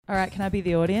All right, can I be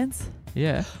the audience?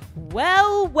 Yeah.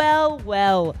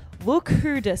 Well. Look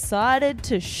who decided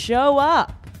to show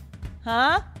up.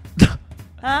 Huh?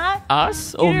 Huh?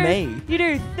 Us or me? You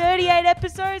do 38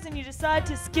 episodes and you decide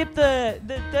to skip the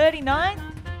 39th?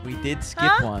 We did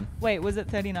skip one. Wait, was it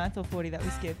 39th or 40 that we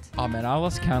skipped? Oh man, I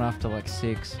lost count after like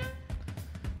 6.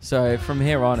 So from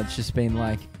here on, it's just been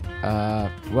like,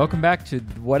 welcome back to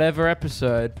whatever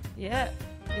episode. Yeah.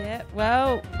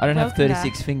 Well, I don't have welcome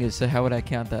 36 back. fingers, so how would I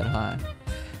count that high?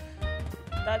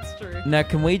 That's true. Now,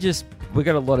 we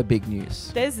got a lot of big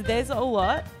news. There's a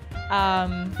lot.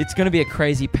 It's going to be a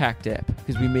crazy packed ep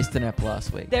because we missed an ep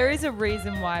last week. There is a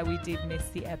reason why we did miss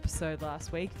the episode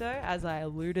last week, though, as I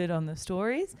alluded on the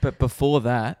stories. But before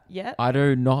that, Yep. I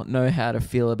do not know how to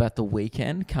feel about the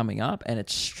weekend coming up, and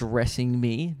it's stressing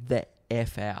me the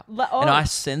F out. And I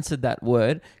censored that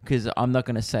word because I'm not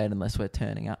going to say it unless we're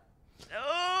turning up.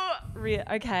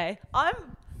 Okay. I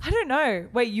don't know.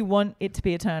 Wait, you want it to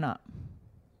be a turn up?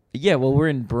 Yeah, well, we're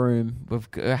in Broome.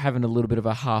 We're having a little bit of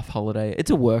a half holiday.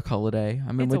 It's a work holiday.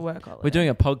 I mean, It's a work holiday. We're doing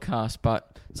a podcast,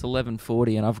 but it's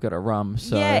 11:40 and I've got a rum.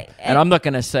 So, Yeah, and I'm not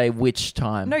going to say which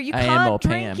time. No, you AM or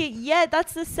can't PM. drink it yet.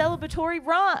 That's the celebratory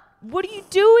run. What are you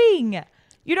doing?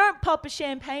 You don't pop a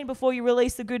champagne before you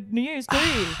release the good news, do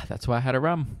you? That's why I had a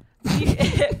rum.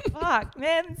 Fuck,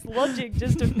 man. This logic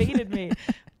just defeated me.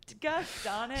 God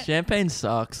darn it. Champagne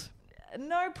sucks.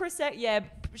 No, Prosecco. Yeah,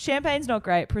 champagne's not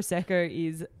great. Prosecco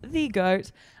is the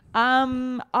GOAT.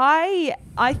 I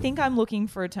think I'm looking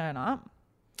for a turn up.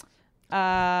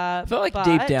 I feel like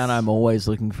deep down I'm always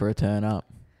looking for a turn up.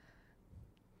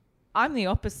 I'm the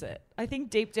opposite. I think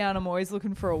deep down I'm always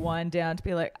looking for a wind down to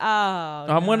be like,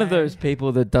 I'm one of those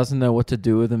people that doesn't know what to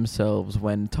do with themselves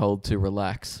when told to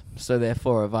relax. So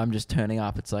therefore, if I'm just turning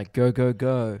up, it's like, go, go,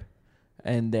 go.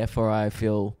 And therefore I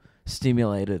feel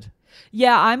stimulated.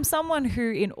 Yeah, I'm someone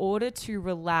who, in order to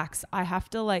relax, I have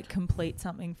to like complete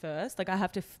something first. Like I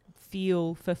have to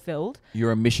feel fulfilled.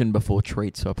 You're a mission before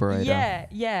treats operator.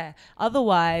 Yeah.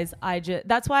 Otherwise,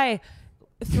 that's why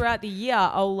throughout the year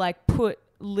I'll like put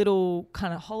little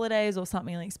kind of holidays or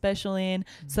something like special in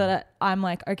so that I'm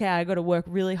like, okay, I got to work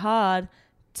really hard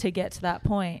to get to that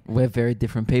point. We're very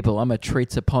different people. I'm a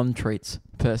treats upon treats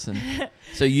person.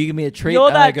 So you give me a treat You're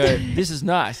and I that- go, this is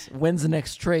nice. When's the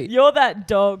next treat? You're that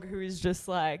dog who is just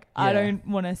like, I Yeah. don't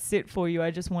want to sit for you.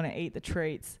 I just want to eat the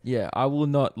treats. Yeah, I will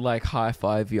not like high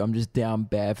five you. I'm just down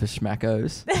bad for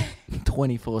schmackos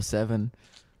 24/7.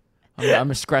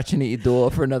 I'm scratching at your door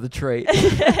for another treat.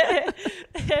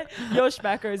 Your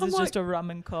schmackos is like- just a rum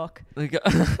and cock. Like,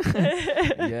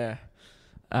 yeah.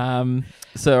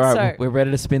 So, all right, So- we're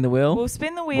ready to spin the wheel. We'll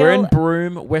spin the wheel. We're in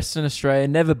Broome, Western Australia.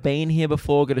 Never been here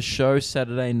before. Got a show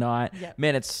Saturday night. Yep.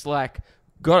 Man, it's like,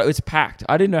 God, it's packed.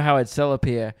 I didn't know how I'd sell up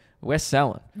here. We're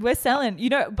selling. We're selling,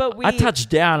 but I touched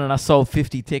down and I sold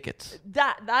 50 tickets.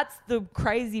 That's the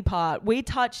crazy part. We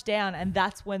touched down and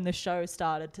that's when the show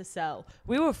started to sell.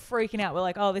 We were freaking out. We're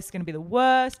like, oh, this is going to be the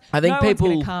worst. I think no one's people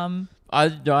gonna come.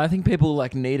 I think people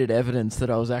like needed evidence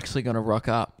that I was actually going to rock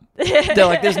up. They're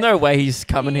like, there's no way he's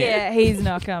coming here. Yeah, he's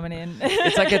not coming in.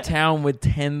 It's like a town with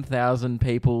 10,000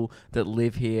 people that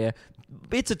live here.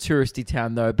 It's a touristy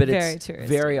town though, but Very it's touristy.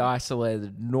 very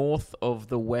isolated north of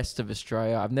the west of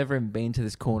Australia. I've never even been to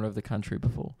this corner of the country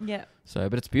before. Yeah. So,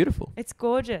 but it's beautiful. It's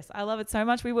gorgeous. I love it so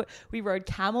much. We rode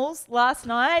camels last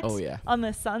night. Oh, yeah. On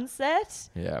the sunset.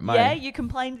 Yeah, You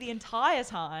complained the entire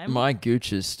time. my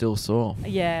gooch is still sore.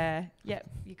 Yeah.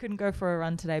 You couldn't go for a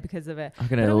run today because of it. I got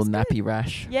But a it little was good. nappy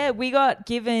rash. Yeah, we got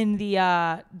given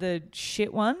the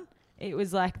shit one. It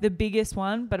was like the biggest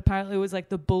one, but apparently it was like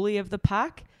the bully of the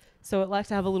pack. So it likes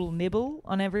to have a little nibble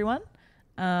on everyone.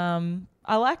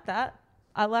 I like that.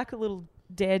 I like a little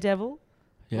daredevil.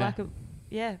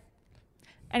 Yeah.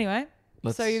 Anyway,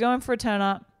 so you're going for a turn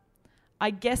up.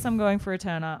 I guess I'm going for a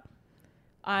turn up.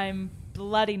 I'm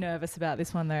bloody nervous about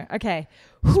this one though. Okay.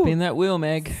 Spin that wheel,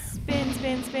 Meg.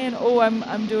 Spin. Oh,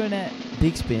 I'm doing it.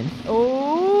 Big spin.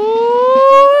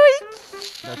 Oh.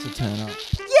 That's a turn up.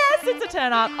 Yes, it's a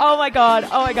turn up. Oh my God,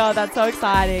 that's so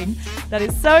exciting. That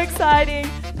is so exciting.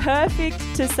 Perfect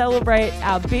to celebrate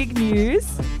our big news.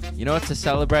 You know what to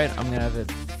celebrate? I'm going to have a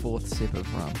fourth sip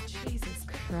of rum. Jesus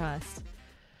Christ.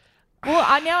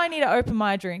 Well, now I need to open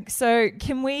my drink. So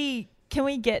can we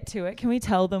get to it? Can we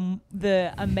tell them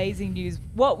the amazing news?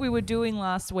 What we were doing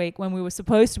last week when we were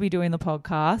supposed to be doing the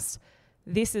podcast.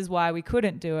 This is why we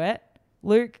couldn't do it.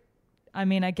 Luke, I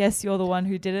mean, I guess you're the one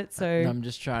who did it. So I'm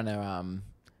just trying to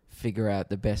figure out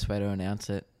the best way to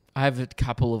announce it. I have a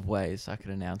couple of ways I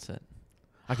could announce it.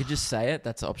 I could just say it.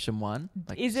 That's option one.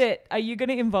 are you going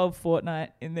to involve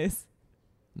Fortnite in this?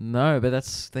 No, but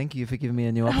thank you for giving me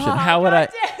a new option. Oh, How would God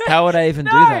how would I even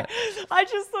No, do that? I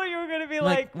just thought you were going to be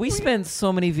like We spent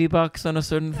so many V-Bucks on a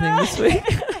certain thing this week.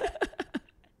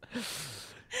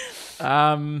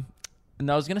 And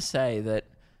I was gonna say that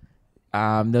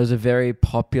there was a very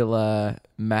popular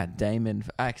Matt Damon.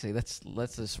 Actually, let's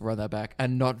just run that back. A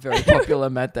not very popular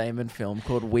Matt Damon film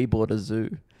called We Bought a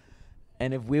Zoo.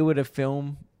 And if we were to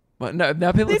film, well, no,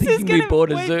 now people are thinking we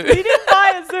bought a zoo. We didn't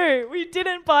buy a zoo. We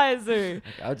didn't buy a zoo.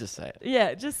 Okay, I'll just say it.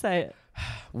 Yeah, just say it.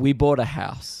 We bought a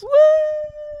house. Woo!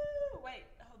 Wait,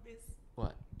 hold this.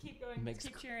 What? Keep going. Meg's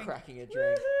Keep cheering. cracking a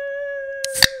drink.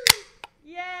 Woohoo!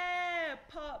 Yeah,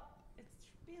 pop. It's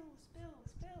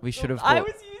spill. We should have I bought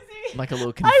was using like a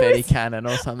little confetti was- cannon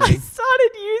or I something.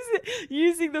 started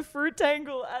using the fruit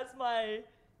tangle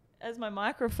as my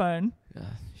microphone.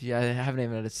 Yeah, I haven't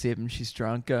even had a sip and she's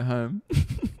drunk. Go home.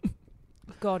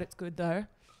 God, it's good though.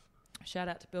 Shout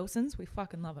out to Bilsons. We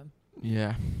fucking love them.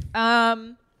 Yeah.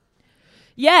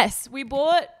 Yes, we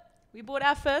bought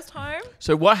our first home.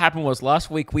 So what happened was last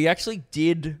week we actually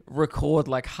did record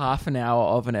like half an hour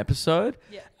of an episode.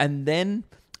 Yeah. And then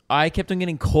I kept on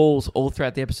getting calls all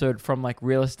throughout the episode from like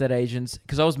real estate agents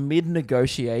because I was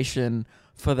mid-negotiation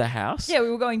for the house. Yeah, we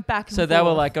were going back and So forth. they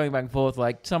were like going back and forth,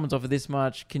 like someone's offered this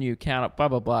much, can you count up, blah,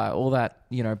 blah, blah, all that,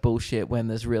 bullshit when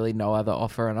there's really no other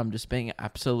offer and I'm just being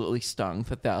absolutely stung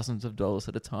for thousands of dollars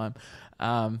at a time.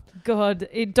 God,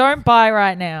 don't buy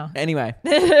right now. Anyway,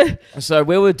 so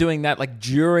we were doing that like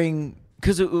during,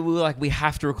 because we were like, we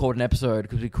have to record an episode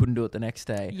because we couldn't do it the next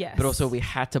day. Yes. But also we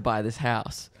had to buy this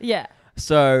house. Yeah.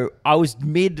 So I was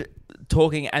mid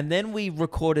talking and then we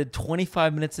recorded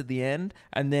 25 minutes at the end.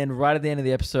 And then right at the end of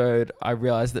the episode, I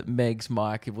realized that Meg's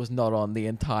mic was not on the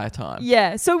entire time.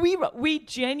 Yeah. So we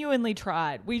genuinely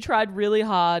tried. We tried really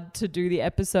hard to do the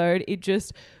episode.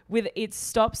 It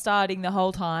stopped starting the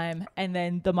whole time and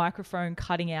then the microphone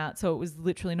cutting out. So it was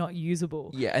literally not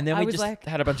usable. Yeah. And then I we was just like-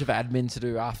 had a bunch of admin to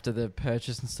do after the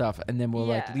purchase and stuff. And then we're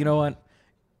like, Yeah. you know what?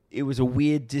 It was a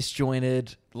weird,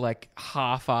 disjointed, like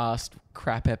half-assed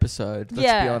crap episode. Let's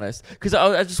Yeah. be honest. Because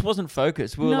I just wasn't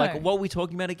focused. We were No. like, what are we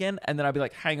talking about again? And then I'd be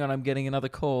like, hang on, I'm getting another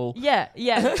call. Yeah.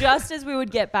 Just as we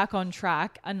would get back on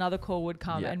track, another call would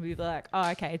come Yeah. and we'd be like,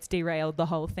 oh, okay, it's derailed the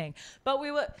whole thing. But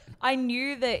I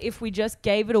knew that if we just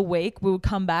gave it a week, we would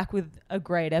come back with a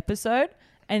great episode.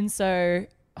 And so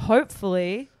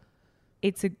hopefully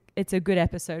it's a good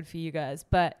episode for you guys.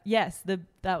 But yes,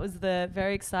 that was the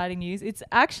very exciting news. It's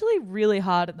actually really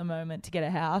hard at the moment to get a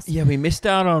house. Yeah, we missed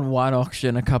out on one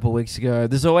auction a couple of weeks ago.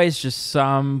 There's always just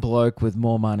some bloke with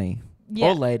more money. Yeah.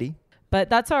 Or lady. But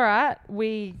that's all right.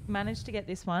 We managed to get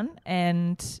this one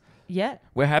and yeah,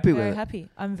 We're happy with very it. happy.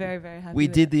 I'm very, very happy We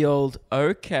with did it. the old,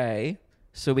 okay,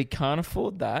 so we can't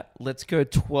afford that. Let's go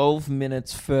 12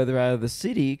 minutes further out of the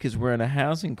city because we're in a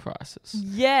housing crisis.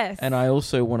 Yes. And I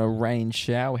also want a rain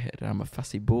shower head. I'm a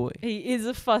fussy boy. He is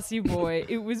a fussy boy.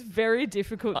 It was very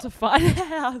difficult to find a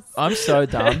house. I'm so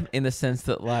dumb in the sense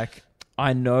that, like,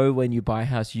 I know when you buy a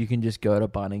house, you can just go to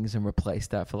Bunnings and replace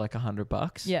that for like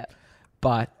 $100. Yeah.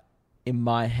 But in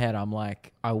my head, I'm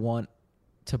like, I want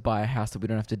to buy a house that we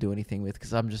don't have to do anything with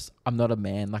because I'm not a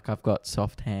man. Like, I've got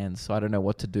soft hands, so I don't know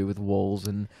what to do with walls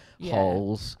and Yeah.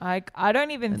 holes. I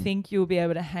don't even And- think you'll be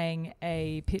able to hang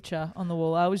a picture on the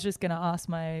wall. I was just going to ask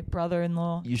my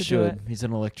brother-in-law You to do should. it. He's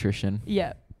an electrician.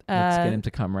 Yeah. Let's get him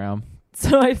to come around.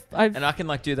 So I've And I can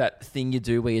like do that thing you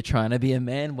do where you're trying to be a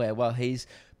man where while he's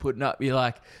putting up, you're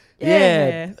like,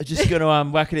 Yeah. just going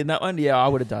to whack it in that one. Yeah, I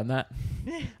would have done that.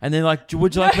 And then like,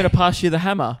 would you like me to pass you the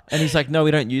hammer? And he's like, no,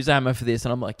 we don't use a hammer for this.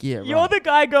 And I'm like, yeah, you're right. the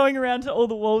guy going around to all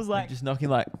the walls Like, like, just knocking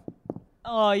like,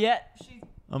 oh yeah,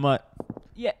 I'm like,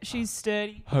 she's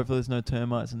sturdy. hopefully there's no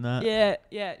termites in that.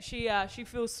 Yeah. She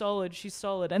feels solid. She's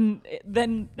solid. And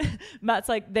then Matt's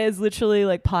like, there's literally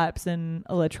like pipes and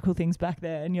electrical things back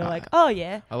there, and you're like, oh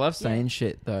yeah, I love saying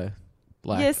shit though.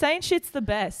 Like, yeah. Saying shit's the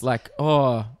best. like,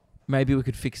 oh, maybe we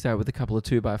could fix that with a couple of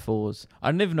 2x4s.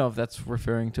 I don't even know if that's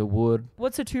referring to wood.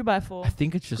 What's a 2x4? I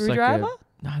think it's just Screwdriver? like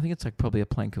no, I think it's like probably a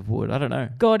plank of wood. I don't know.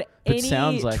 God, But any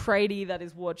sounds like- tradie that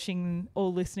is watching or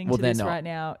listening Well, to they're this not. right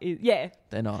now is yeah.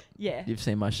 They're not. You've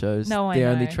seen my shows. No, I The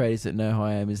only know. tradies that know who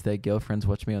I am is their girlfriends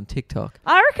watch me on TikTok.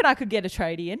 I reckon I could get a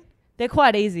tradie in. They're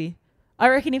quite easy. I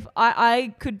reckon if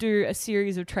I could do a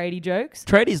series of tradie jokes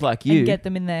Tradies like you, and get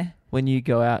them in there. when you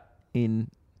go out in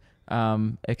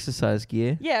exercise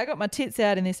gear. Yeah, I got my tits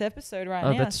out in this episode right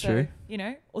Oh, now. that's so, true. You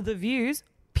know, or the views,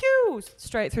 pew,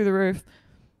 straight through the roof.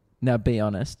 Now, be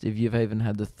honest, if you've even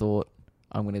had the thought,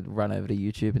 I'm going to run over to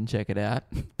YouTube and check it out,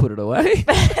 put it away.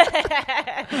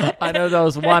 I know there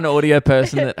was one audio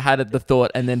person that had the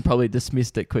thought and then probably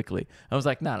dismissed it quickly. I was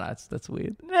like, no, that's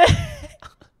weird.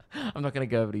 I'm not gonna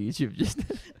go over to YouTube. Just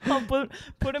I'll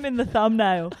put him in the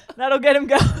thumbnail. That'll get him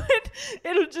going.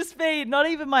 It'll just be not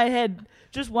even my head,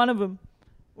 just one of them.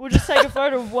 We'll just take a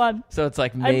photo of one. so it's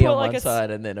like And me put on like one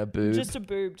side and then a boob. Just a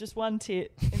boob, just one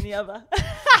tit in the other.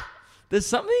 There's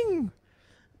something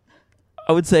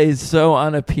I would say is so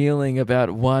unappealing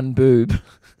about one boob.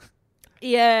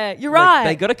 Yeah, you're Like, right.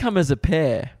 they got to come as a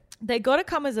pair. They got to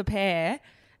come as a pair.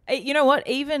 You know what?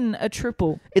 Even a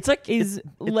triple It's like is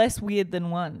less weird than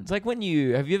one. It's like when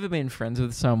have you ever been friends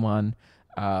with someone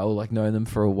or like known them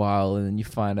for a while and then you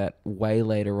find out way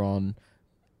later on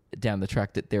down the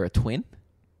track that they're a twin?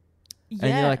 Yeah.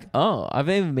 And you're like, oh, I've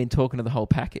even been talking to the whole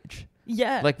package.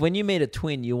 yeah. Like when you meet a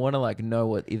twin, you want to like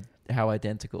know how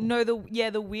identical. No,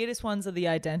 the weirdest ones are the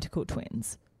identical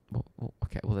twins.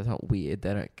 Okay, well that's not weird.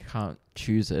 They can't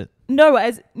choose it. No,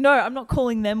 I'm not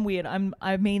calling them weird.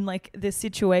 I mean like the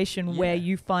situation where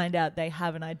you find out they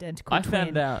have an identical twin. I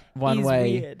found out one is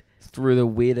way weird. through the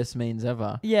weirdest means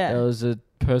ever. Yeah. There was a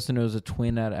person who was a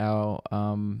twin at our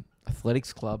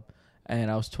athletics club,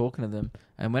 and I was talking to them,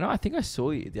 and I think I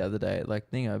saw you the other day, like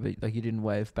but like you didn't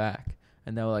wave back,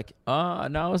 and they were like, "Oh,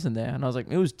 no, I wasn't there," and I was like,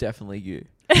 "It was definitely you."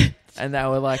 And they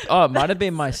were like, "Oh, it might have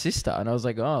been my sister," and I was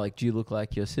like, "Oh, like do you look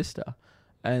like your sister?"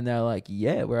 And they're like,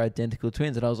 "Yeah, we're identical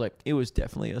twins," and I was like, "It was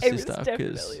definitely your sister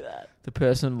because that. the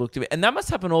person looked at me," and that must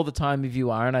happen all the time if you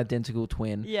are an identical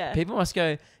twin. Yeah. People must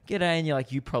go, "G'day," and you're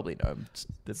like, "You probably know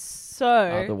the So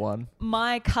other one."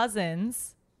 my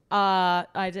cousins are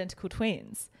identical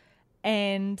twins,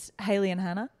 and Haley and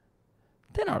Hannah.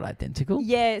 They're not identical.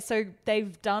 Yeah, so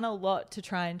they've done a lot to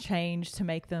try and change to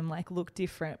make them like look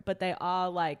different, but they are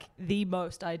like the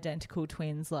most identical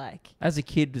twins. Like, As a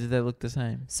kid, did they look the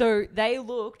same? so they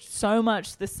looked so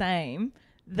much the same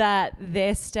that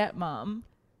their stepmom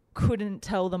couldn't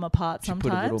tell them apart She put a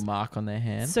sometimes. little mark on their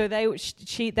hand. So they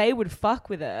would fuck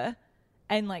with her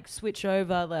and like switch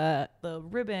over the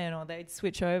ribbon, or they'd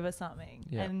switch over something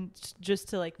and just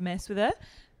to like mess with her.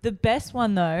 The best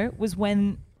one though was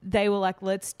when they were like,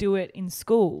 let's do it in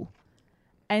school.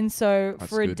 And so That's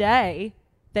for a good. day,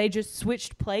 they just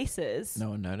switched places.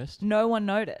 No one noticed. No one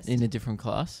noticed. In a different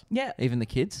class? Yeah. Even the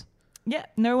kids? Yeah.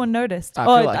 No one noticed. I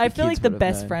feel like I the feel kids like the would have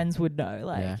best known. friends would know.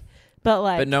 Like, Yeah. but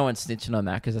like, But no one's snitching on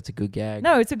that because that's a good gag.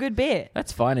 no, it's a good bit.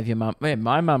 That's fine if your mum... Man,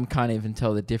 my mum can't even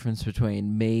tell the difference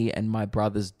between me and my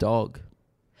brother's dog.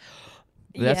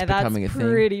 That's becoming a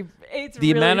thing. It's The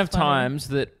really amount of funny. times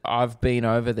that I've been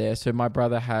over there... So my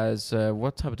brother has...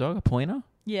 what type of dog? A pointer?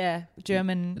 Yeah,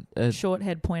 German short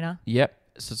head pointer. Yep.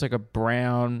 So it's like a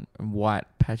brown and white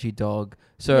patchy dog.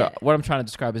 So what I'm trying to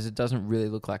describe is it doesn't really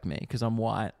look like me because I'm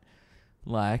white.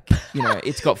 Like,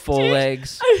 it's got 4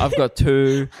 legs. I've got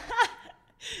 2.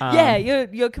 Yeah,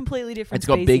 you're completely different. It's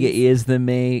got bigger species. ears than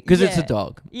me because it's a Yeah.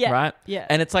 dog, Yeah, right? yeah.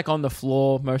 And it's like on the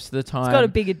floor most of the time. It's got a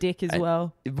bigger dick as And-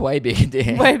 well. way bigger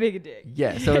dick. Way bigger dick.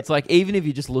 Yeah, so it's like even if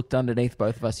you just looked underneath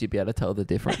both of us, you'd be able to tell the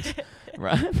difference,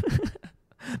 right?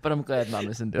 But I'm glad Mum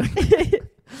isn't doing it.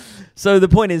 So the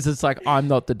point is, it's like I'm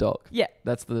not the dog. Yeah,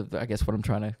 That's I guess what I'm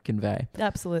trying to convey.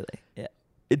 absolutely. Yeah.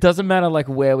 It doesn't matter like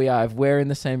where we are. If we're in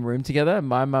the same room together,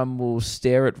 my mum will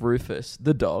stare at Rufus,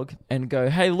 the dog, and go,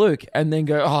 "Hey, Luke," and then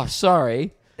go, "Oh,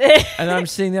 sorry." And I'm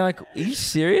sitting there like, "Are you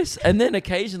serious?" And then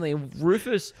occasionally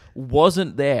Rufus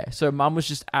wasn't there. So Mum was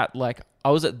just I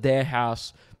was at their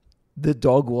house. The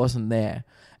dog wasn't there.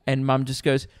 And Mum just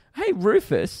goes, "Hey,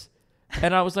 Rufus."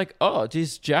 And I was like, "Oh,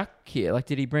 is Jack here? Like,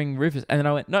 did he bring Rufus?" And then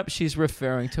I went, "Nope, she's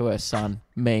referring to her son,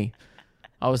 me.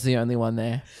 I was the only one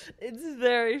there." It's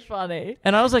very funny.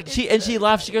 And I was like, she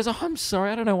laughed. She goes, "Oh, I'm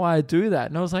sorry. I don't know why I do that."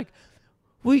 And I was like,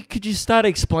 "Well, could you start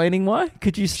explaining why?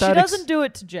 Could you start?" She doesn't do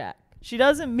it to Jack. She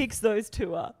doesn't mix those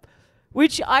two up,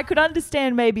 which I could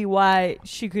understand maybe why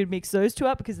she could mix those two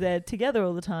up because they're together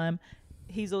all the time.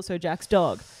 He's also Jack's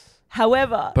dog.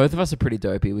 However, Both of us are pretty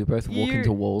dopey. We both walk You-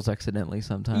 into walls accidentally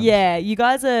sometimes. yeah, you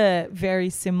guys are very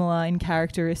similar in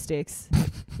characteristics.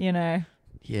 Yeah.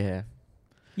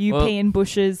 You Well- pee in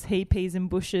bushes, he pees in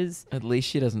bushes. At least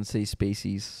she doesn't see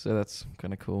species, so that's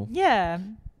kind of cool. Yeah.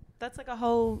 That's like a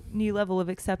whole new level of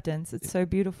acceptance. It's so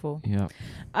beautiful.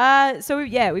 Yeah. So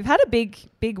yeah, we've had a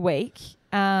big week.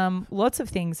 Lots of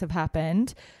things have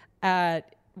happened.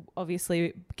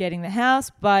 Obviously getting the house,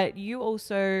 but you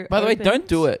also By the way, don't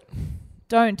do it.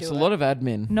 Don't do It's it. a lot of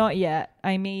admin. Not yet.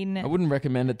 I mean, I wouldn't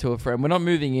recommend it to a friend. We're not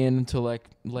moving in until like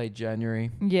late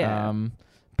January. Yeah.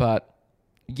 But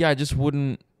yeah, I just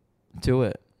wouldn't do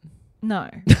it. no.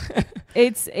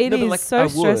 It No, but, is like, I so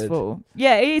would. stressful.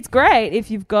 Yeah, it's great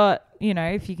if you've got,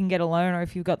 if you can get a loan or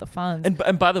if you've got the funds.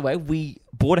 And by the way, we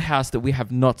bought a house that we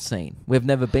have not seen. We've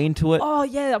never been to it. Oh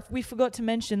yeah, we forgot to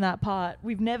mention that part.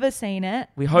 We've never seen it.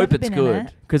 We hope Never it's been in good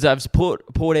it. because I've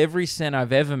poured every cent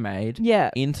I've ever made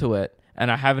Yeah. into it,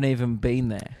 and I haven't even been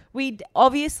there. We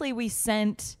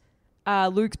sent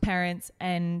Luke's parents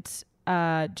and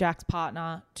Jack's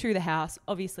partner to the house.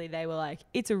 Obviously, they were like,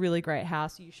 "It's a really great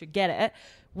house. You should get it."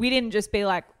 We didn't just be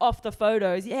like, off the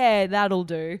photos, yeah, that'll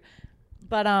do.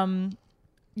 But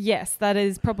yes, that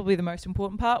is probably the most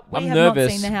important part. We I'm have nervous.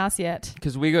 not seen the house yet.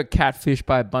 Because we got catfished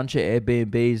by a bunch of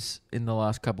Airbnbs in the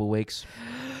last couple of weeks.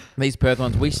 These Perth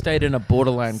ones. We stayed in a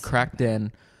borderline crack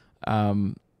den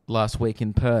last week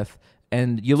in Perth.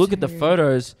 And you look at the Dude.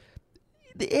 photos,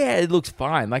 yeah, it looks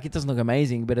fine. Like, it doesn't look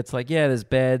amazing, but it's like, yeah, there's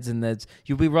beds and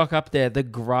we rock up there. The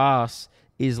grass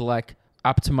is like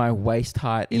up to my waist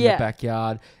height in the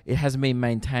backyard. It hasn't been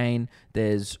maintained.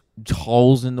 There's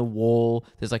holes in the wall.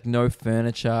 There's like no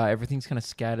furniture. Everything's kind of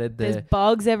scattered. There's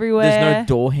bugs everywhere. There's no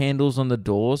door handles on the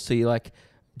doors, so you like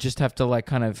just have to like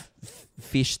kind of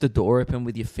fish the door open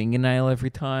with your fingernail every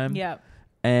time. Yeah.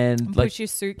 And like push your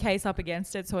suitcase up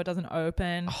against it so it doesn't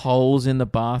open. holes in the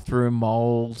bathroom,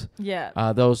 mold.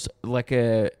 Yeah. There was like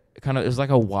it was like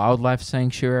a wildlife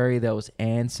sanctuary. There was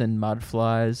ants and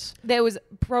mudflies. There was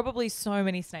probably so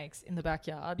many snakes in the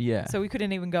backyard. Yeah. So we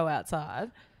couldn't even go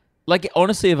outside. Like,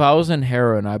 honestly, if I was in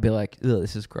heroin, I'd be like, ugh,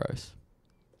 this is gross.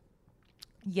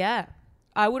 Yeah.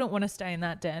 I wouldn't want to stay in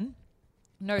that den.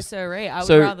 No siree. I would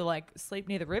So- rather like sleep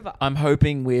near the river. I'm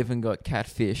hoping we haven't got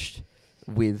catfished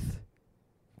with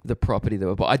the property that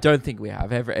we bought. I don't think we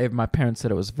have. My parents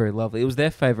said it was very lovely. It was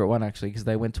their favourite one, actually, because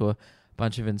they went to a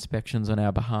bunch of inspections on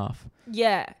our behalf.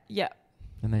 Yeah. Yeah.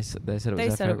 And they said it was They their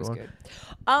said it favourite was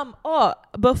one.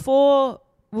 good. Before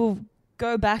we'll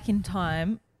go back in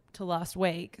time to last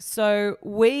week. So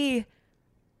we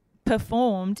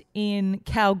performed in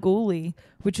Kalgoorlie,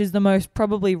 which is the most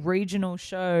probably regional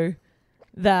show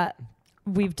that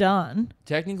we've done.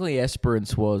 Technically,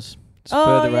 Esperance was. It's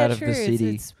further out of the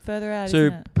city. It's further out, So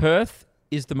isn't it? Perth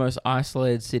is the most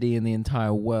isolated city in the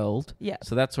entire world. Yeah.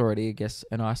 So that's already, I guess,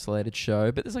 an isolated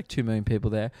show. But there's like 2 million people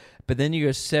there. But then you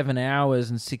go 7 hours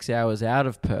and 6 hours out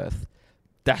of Perth.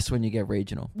 That's when you get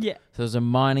regional. Yeah. So there's a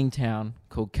mining town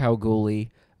called Kalgoorlie.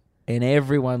 And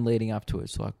everyone leading up to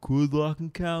it's like, good luck in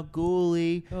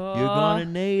Kalgoorlie. Oh. You're going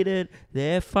to need it.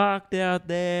 They're fucked out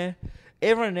there.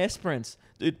 Everyone in Esperance.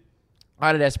 Dude,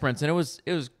 I did Esperance and it was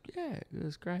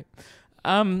great.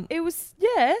 It was,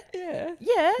 yeah.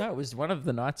 Yeah. That was one of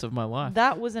the nights of my life.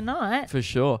 That was a night. For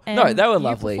sure. And No, they were you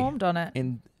lovely. performed on it.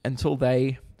 Until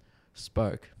they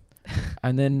spoke.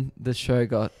 And then the show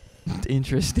got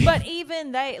interesting. But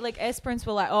even they, like Esperance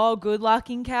were like, oh, good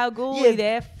luck in Kalgoorlie. Yeah.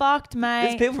 They're fucked,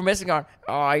 There's mate. people from Essex going,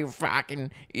 oh, you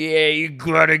fucking, yeah, you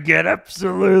gotta get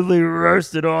absolutely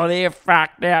roasted on. They're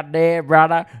fucked out there,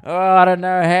 brother. Oh, I don't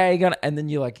know how you're gonna. And then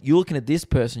you're looking at this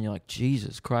person, you're like,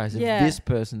 Jesus Christ, if Yeah. this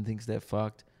person thinks they're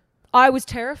fucked. I was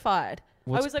terrified.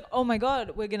 What's- I was like, oh my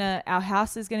God, our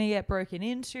house is going to get broken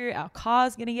into. Our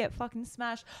car's going to get fucking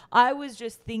smashed. I was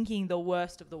just thinking the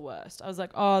worst of the worst. I was like,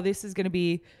 oh, this is going to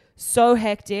be so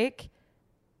hectic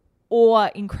or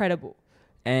incredible.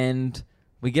 And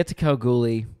we get to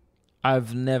Kalgoorlie.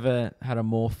 I've never had a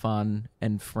more fun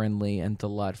and friendly and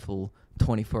delightful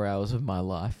 24 hours of my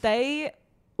life. They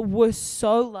were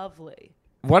so lovely.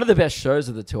 One of the best shows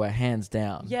of the tour, hands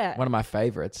down. Yeah. One of my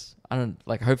favorites.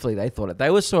 Hopefully they thought it. They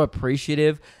were so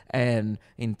appreciative and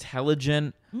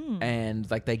intelligent and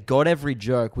they got every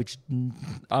joke, which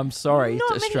I'm sorry Not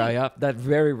to many- Australia, that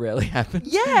very rarely happens.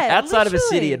 Yeah, Outside of a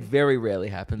city, literally. it very rarely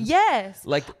happens. Yes.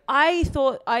 Like, I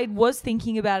was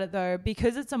thinking about it though,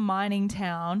 because it's a mining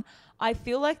town, I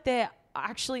feel like there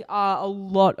actually are a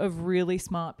lot of really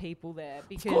smart people there.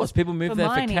 Because of course, people move there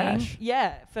for cash.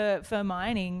 Yeah, for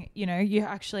mining, you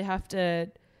actually have to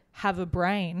have a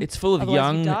brain. It's full of otherwise you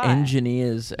young die.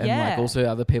 engineers and Yeah. also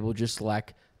other people just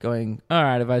going, all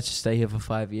right, if I just stay here for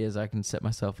 5 years, I can set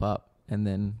myself up and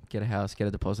then get a house, get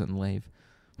a deposit and leave,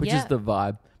 which is Yeah. the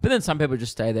vibe. But then some people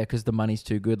just stay there because the money's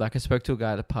too good. Like I spoke to a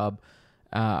guy at a pub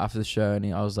after the show and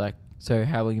I was like, so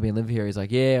how long you been living here? He's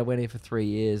like, yeah, I went here for 3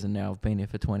 years and now I've been here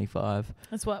for 25.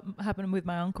 That's what happened with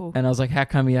my uncle. And I was like, how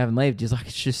come you haven't left? He's like, I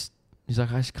just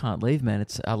can't leave, man.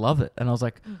 I love it. And I was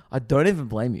like, I don't even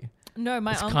blame you. No,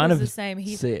 my It's uncle's kind of the same.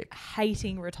 He's sick.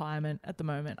 hating retirement at the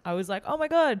moment. I was like, oh my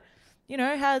God,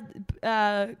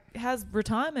 how's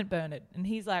retirement, Bernard? And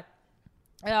he's like,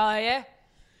 oh yeah,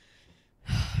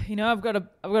 I've got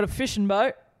a fishing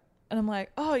boat. And I'm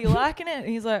like, oh, you liking it? And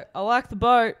he's like, I like the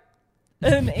boat.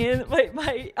 And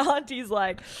my auntie's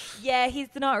like, yeah, he's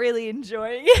not really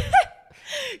enjoying it.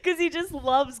 Because he just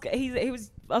loves. He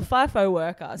was a FIFO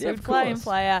worker, so Yeah, he'd of fly in, course.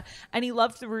 fly out, and he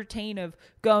loved the routine of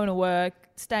going to work,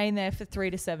 staying there for 3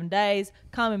 to 7 days,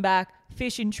 coming back,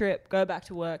 fishing trip, go back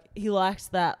to work. He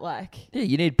liked that, like. Yeah,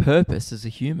 you need purpose as a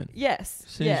human. Yes.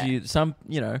 As soon as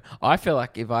I feel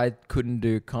like if I couldn't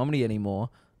do comedy anymore,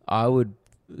 I would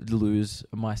lose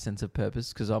my sense of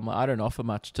purpose because I don't offer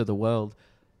much to the world.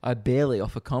 I barely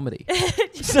offer comedy.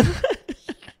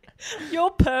 Your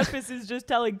purpose is just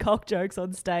telling cock jokes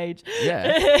on stage.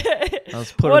 Yeah. I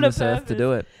was put What on a this earth to purpose.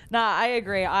 do it. Nah, I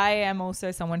agree. I am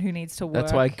also someone who needs to work.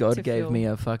 That's why God to gave feel- me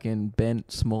a fucking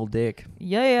bent small dick.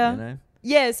 Yeah. You know?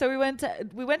 Yeah, so we went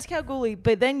to Kalgoorlie,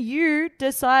 but then you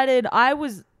decided I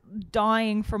was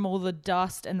dying from all the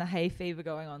dust and the hay fever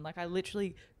going on. Like I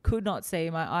literally could not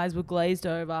see. My eyes were glazed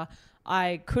over.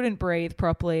 I couldn't breathe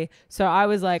properly. So I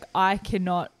was like, I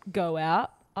cannot go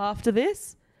out after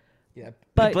this. Yeah.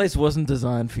 But- The place wasn't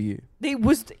designed for you. It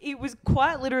was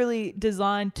quite literally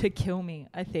designed to kill me,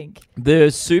 I think.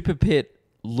 The super pit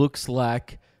looks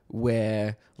like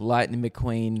where Lightning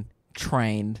McQueen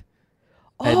trained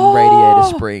at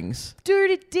Radiator Springs.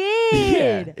 Dude, it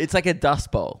did. Yeah. It's like a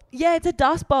dust bowl. Yeah, it's a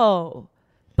dust bowl.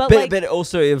 But But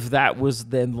also if that was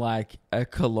then like a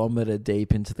kilometer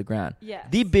deep into the ground. yeah.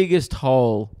 The biggest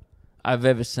hole I've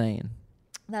ever seen.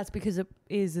 That's because it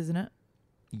is, isn't it?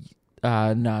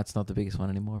 No, it's not the biggest one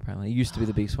anymore, apparently. It used to be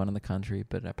the biggest one in the country,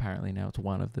 but apparently now it's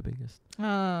one of the biggest.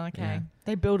 Oh, okay. Yeah.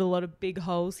 They build a lot of big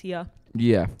holes here.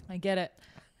 Yeah. I get it.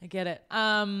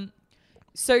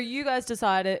 So you guys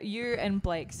you and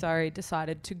Blake,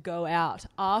 decided to go out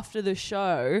after the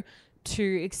show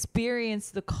to experience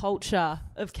the culture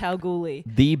of Kalgoorlie.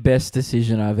 The best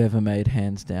decision I've ever made,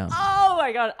 hands down. Oh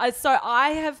my God.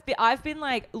 I've been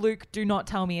like, Luke, do not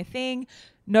tell me a thing.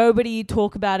 Nobody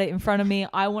talk about it in front of me.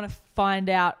 I want to find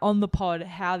out on the pod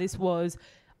how this was.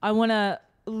 I want to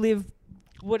live,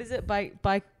 what is it?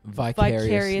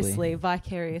 Vicariously.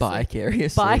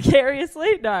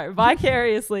 No,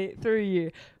 vicariously through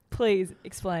you. Please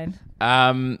explain.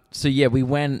 So yeah, we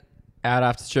went out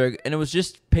after the show, and it was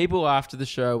just people after the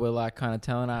show were like kind of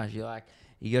telling us, you're like,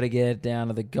 you got to get down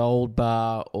to the Gold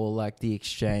Bar or like the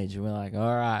Exchange, and we're like,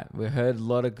 all right, we heard a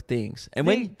lot of things, and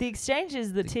when The Exchange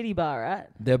is the titty bar, right?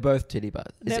 they're both titty bars,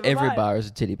 Never every mind. bar is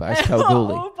a titty bar. It's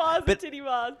Kalgoorlie. All bars But- are titty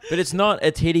bars. But it's not a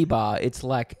titty bar. It's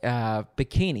like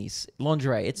bikinis,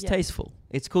 lingerie. It's Yeah. tasteful.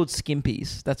 It's called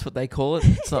skimpies. That's what they call it.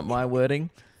 It's not my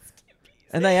wording.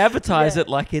 And they advertise Yeah. it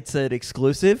like it's an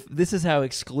exclusive. This is how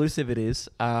exclusive it is.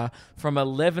 From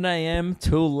 11 a.m.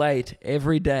 till late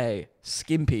every day,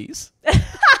 skimpies.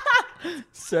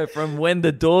 So from when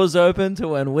the doors open to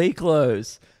when we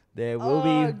close, there will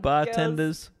be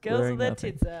bartenders Girls wearing with their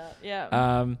nothing. tits out.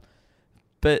 Yeah.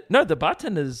 But no, the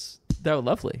bartenders, they were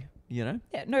lovely, you know?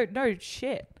 Yeah, no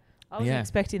shit. I wasn't Yeah.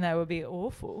 expecting they would be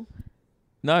awful.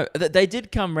 No, they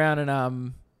did come round and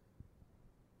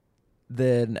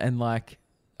like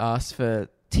ask for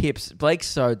tips. Blake's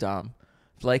so dumb.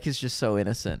 Blake is just so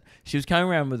innocent. She was coming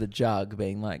around with a jug,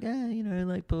 being like,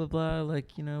 like blah blah blah, like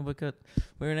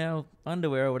we're in our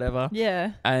underwear or whatever.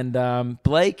 Yeah. And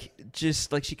Blake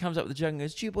just like she comes up with the jug and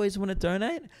goes, "Do you boys want to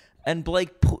donate?" And Blake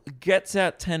gets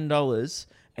out $10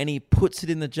 and he puts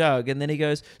it in the jug, and then he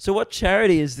goes, "So what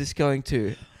charity is this going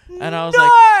to?" And I was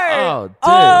like, "Oh, dude."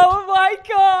 Oh my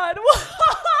God. What?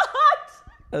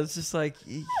 I was just like,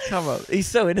 come on. He's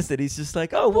so innocent. He's just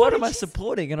like, oh, what am I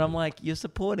supporting? And I'm like, you're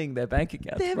supporting their bank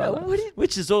accounts, Damn it, brother. what did-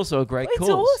 Which is also a great It's cause.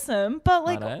 awesome, but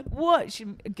like, Righto. what?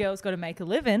 A girl's got to make a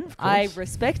living. I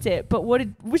respect it, but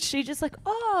was she just like,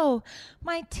 oh,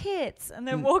 my tits, and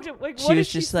then walked? Like, She what was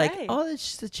did just she like, say? oh,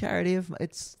 it's just a charity of,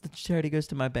 it's the charity goes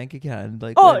to my bank account. And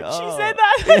like, Oh, went, she said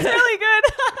that. That's really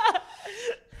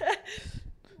good.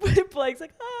 Blake's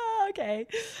like, oh, okay.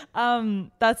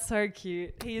 That's so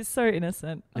cute. He is so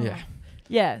innocent. Oh. Yeah.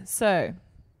 Yeah. So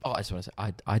Oh, I just want to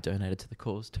say, I donated to the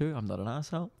cause too. I'm not an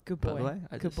asshole. good by the boy. way.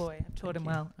 Good boy. I've taught him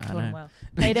well. I Taught him know. well.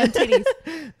 Pay them titties.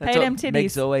 That's Pay them what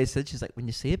Meg's titties. always said. She's like, when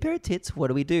you see a pair of tits,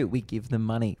 what do? We give them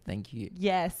money. Thank you.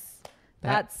 Yes.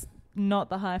 That- That's not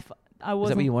the high five. I Is wasn't.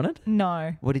 that what you wanted?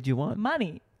 No. What did you want?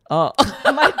 Money. Oh.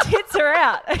 My tits are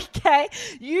out. Okay.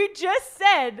 You just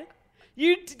said.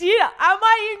 You did. Am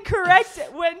I incorrect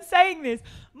when saying this?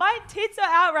 My tits are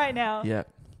out right now. Yeah.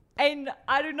 And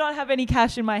I do not have any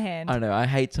cash in my hand. I know. I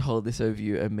hate to hold this over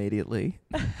you immediately.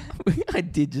 I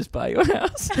did just buy your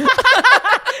house. Fuck,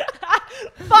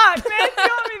 man, you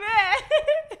got me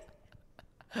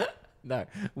there. No,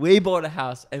 we bought a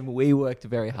house and we worked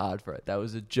very hard for it. That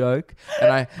was a joke,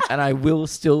 and I will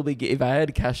still be. If I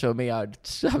had cash on me, I'd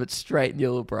shove it straight in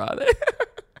your little bra there.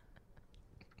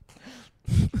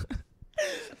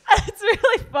 It's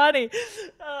really funny.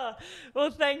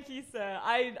 Well, thank you, sir.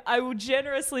 I will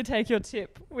generously take your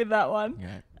tip with that one.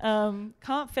 Yeah.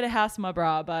 Can't fit a house in my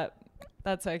bra, but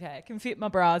that's okay. I can fit my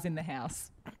bras in the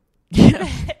house. Yeah.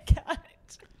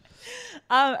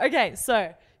 Okay,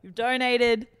 so you've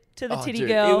donated to the Titty Dude,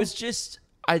 Girl. it was just,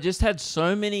 I just had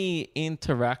so many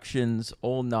interactions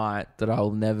all night that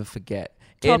I'll never forget.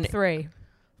 Top 3.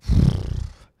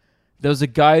 There was a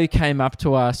guy who came up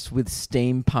to us with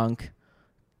steampunk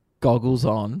goggles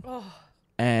on,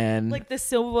 and Like the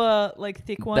silver, like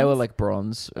thick ones. they were like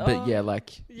bronze, but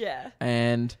yeah,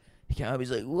 and he came up,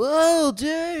 he's like, "Whoa,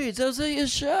 dudes, I was at your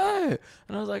show,"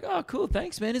 and I was like, "Oh, cool,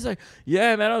 thanks, man." He's like,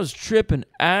 "Yeah, man, I was tripping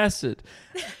acid,"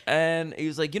 and he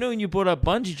was like, "You know, when you brought up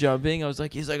bungee jumping,"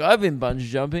 he's like, "I've been bungee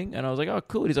jumping," and I was like, "Oh,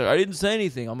 cool." And he's like, "I didn't say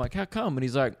anything." I'm like, "How come?" And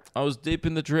he's like, "I was deep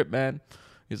in the trip, man."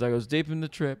 He's like, "I was deep in the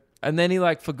trip," and then he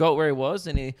like forgot where he was,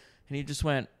 and he just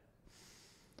went.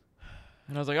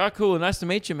 And I was like, "Oh, cool. Nice to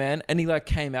meet you, man." And he like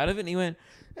came out of it and he went,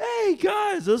 "Hey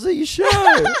guys, I was at your show."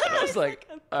 And I was like,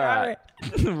 "All right,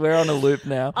 we're on a loop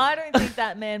now." I don't think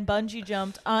that man bungee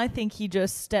jumped. I think he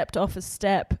just stepped off a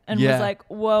step and Yeah. was like,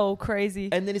 whoa, crazy.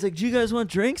 And then he's like, "Do you guys want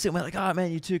drinks?" And we're like, "Oh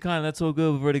man, you're too kind. That's all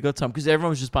good. We've already got some." Because everyone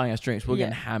was just buying us drinks. We were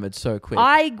getting hammered so quick.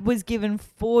 I was given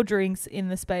 4 drinks in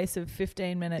the space of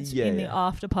 15 minutes in the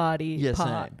after party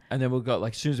part. Same. And then we got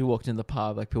like, as soon as we walked in the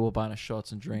pub, like people were buying us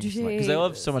shots and drinks. Because they all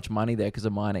have so much money there because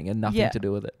of mining and nothing to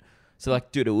do with it. So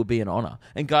like, dude, it would be an honor.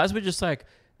 And guys were just like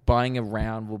buying a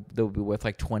round that would be worth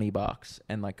like $20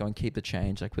 and like go and keep the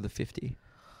change like with a 50.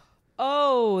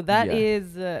 Oh, that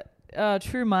is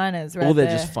true miners right there. Or they're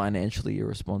just financially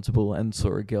irresponsible and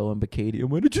saw a girl in bikini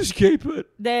and went to just keep it.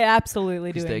 They're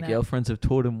absolutely doing that. Because their girlfriends have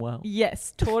taught them well.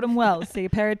 Yes, taught them well. See a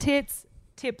pair of tits,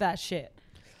 tip that shit.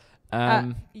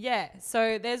 Yeah,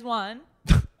 so there's one.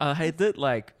 I hate that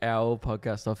like our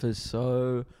podcast offers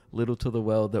so little to the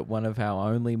world that one of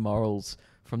our only morals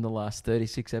from the last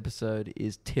 36 episode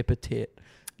is tip a tit.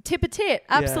 Tip a tit,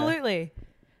 absolutely. Yeah.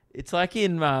 It's like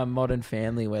in Modern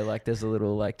Family where like there's a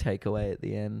little like takeaway at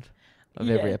the end of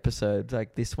every episode.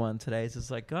 Like this one today is just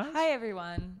like, guys. Hi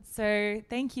everyone. So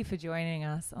thank you for joining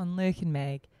us on Luke and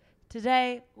Meg.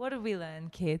 Today, what did we learn,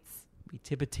 kids? We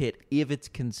tip a tit if it's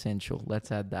consensual.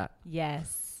 Let's add that.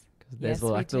 Yes. There's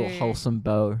like a little wholesome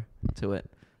bow to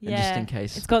it. Yeah. And just in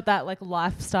case. It's got that like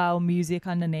lifestyle music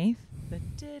underneath.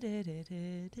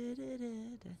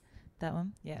 That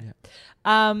one? Yeah.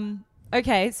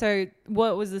 Okay, so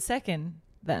what was the second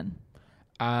then?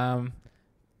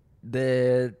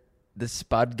 The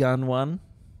spud gun one.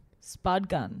 Spud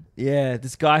gun. Yeah,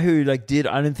 this guy who like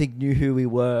I don't think knew who we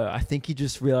were. I think he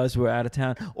just realized we were out of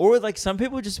town. Or like some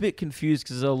people were just a bit confused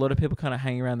because there's a lot of people kind of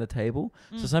hanging around the table.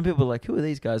 So some people were like, who are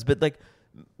these guys? But like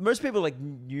most people like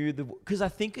knew because I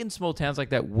think in small towns like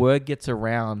that word gets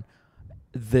around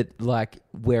that like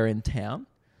we're in town.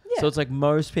 Yeah. So it's like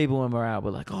most people when we're out,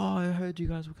 we're like, "Oh, I heard you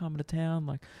guys were coming to town."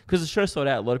 Like, because the show sold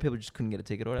out, a lot of people just couldn't get a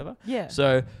ticket or whatever. Yeah.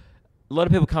 So a lot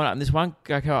of people coming up, and this one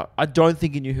guy came up. I don't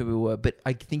think he knew who we were, but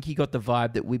I think he got the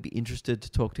vibe that we'd be interested to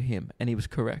talk to him, and he was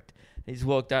correct. He just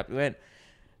walked up and went,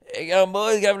 "Hey, going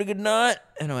boys, having a good night?"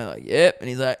 And I went like, "Yep." And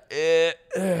he's like, "Yeah,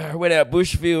 I went out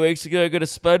bush a few weeks ago, got a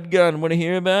spud gun. Want to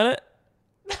hear about it?"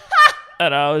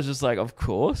 And I was just like, "Of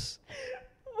course."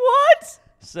 What?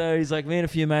 So he's like, me and a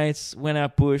few mates went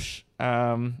out bush,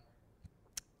 had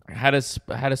a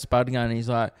spud gun, and he's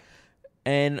like,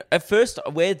 and at first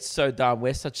we're so dumb,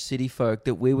 we're such city folk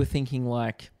that we were thinking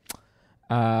like,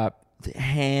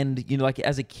 hand, you know, like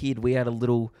as a kid we had a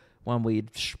little one where you'd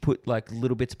put like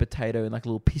little bits of potato in like a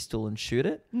little pistol and shoot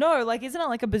it. No, like isn't it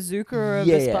like a bazooka or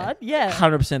a spud? Yeah,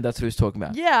 100%. That's what he was talking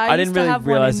about. Yeah, I didn't really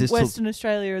realize this in Western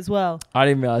Australia as well. I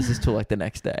didn't realize this till like the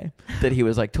next day that he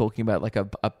was like talking about like a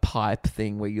pipe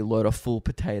thing where you load a full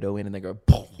potato in and they go.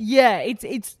 Boom. Yeah,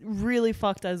 it's really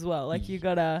fucked as well. Like you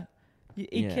gotta.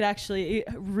 It could actually, it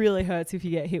really hurts if you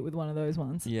get hit with one of those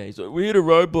ones. Yeah, he's like, we hit a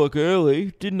roadblock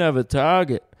early, didn't have a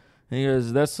target. And he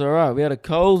goes, that's all right. We had a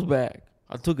Coles bag.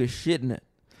 I took a shit in it.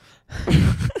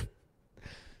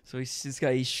 So he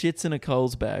shits in a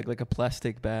Coles bag, like a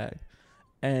plastic bag.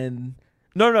 And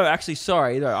no, actually,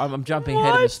 sorry. No, I'm jumping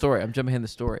ahead in the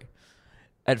story.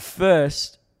 At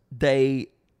first, they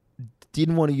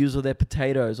didn't want to use all their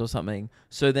potatoes or something.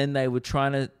 So then they were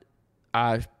trying to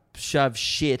shove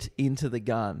shit into the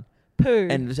gun. Poo.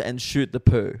 And shoot the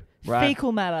poo. Right?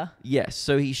 Fecal matter. Yes.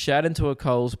 So he shat into a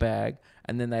Coles bag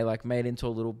and then they like made into a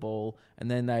little ball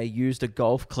and then they used a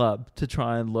golf club to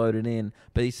try and load it in.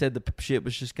 But he said the shit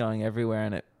was just going everywhere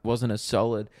and it wasn't as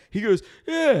solid. He goes,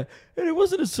 yeah, and it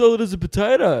wasn't as solid as a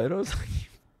potato. And I was like,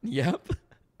 yep.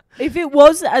 If it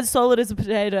was as solid as a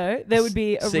potato, there would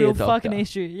be a real fucking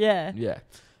issue. Yeah. Yeah.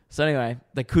 So anyway,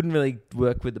 they couldn't really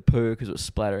work with the poo because it was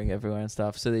splattering everywhere and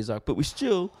stuff. So he's like, but we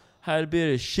still had a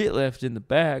bit of shit left in the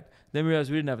bag. Then we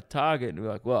realized we didn't have a target. And we're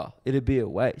like, well, it'd be a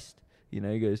waste. You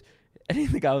know, he goes, and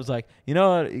the guy was like, you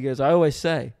know what? He goes, I always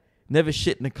say, never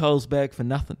shit in a Coles bag for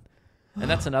nothing. And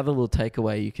that's another little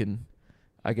takeaway you can,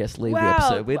 I guess, leave the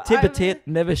episode with. Tip a tit,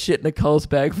 never shit in a Coles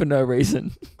bag for no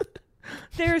reason.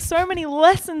 There are so many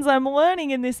lessons I'm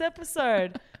learning in this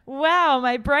episode. Wow,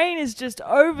 my brain is just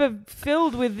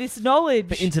overfilled with this knowledge.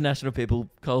 For international people,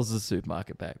 Coles is a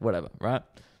supermarket bag, whatever, right?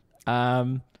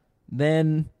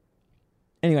 Then,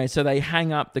 anyway, so they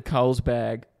hang up the Coles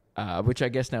bag, which I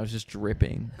guess now is just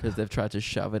dripping because they've tried to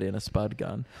shove it in a spud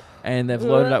gun. And they've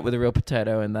loaded up with a real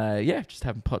potato and they're, just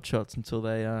having pot shots until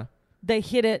they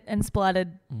hit it and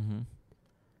splattered. Mm-hmm.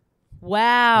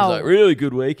 Wow. It was like, really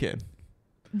good weekend.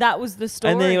 That was the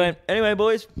story. And then he went, anyway,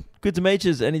 boys, good to meet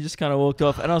you. And he just kind of walked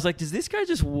off. And I was like, does this guy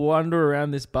just wander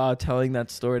around this bar telling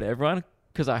that story to everyone?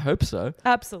 Because I hope so.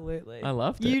 Absolutely. I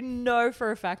loved it. You know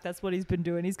for a fact that's what he's been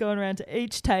doing. He's going around to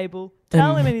each table,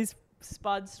 telling him his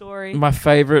spud story. My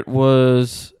favorite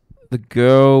was the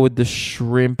girl with the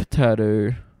shrimp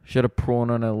tattoo. She had a prawn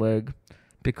on her leg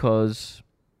because...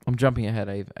 I'm jumping ahead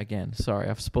again. Sorry,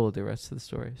 I've spoiled the rest of the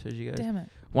story. So she goes, damn it.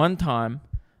 One time,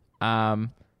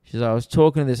 she's like, I was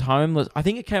talking to this homeless... I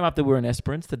think it came up that we were in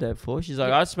Esperance the day before. She's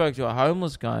like, I spoke to a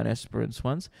homeless guy in Esperance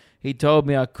once. He told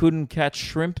me I couldn't catch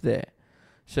shrimp there.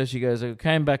 So she goes, I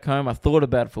came back home. I thought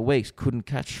about it for weeks. Couldn't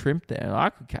catch shrimp there.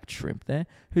 I could catch shrimp there.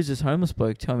 Who's this homeless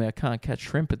bloke telling me I can't catch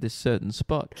shrimp at this certain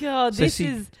spot? God, so this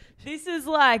is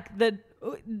like the...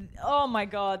 Oh, my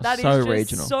God. That is so just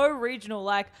regional. So regional.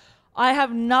 Like... I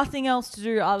have nothing else to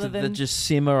do other than... just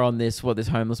simmer on what this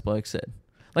homeless bloke said.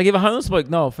 Like, if a homeless bloke...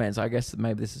 No offense, I guess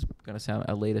maybe this is going to sound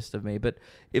elitist of me, but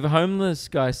if a homeless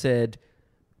guy said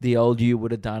the old you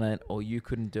would have done it or you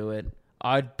couldn't do it,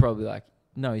 I'd probably like,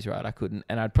 no, he's right, I couldn't,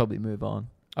 and I'd probably move on.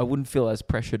 I wouldn't feel as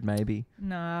pressured, maybe.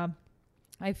 Nah.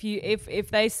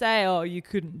 If they say, oh, you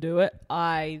couldn't do it,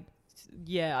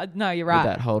 no, you're right. Would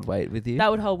that hold weight with you?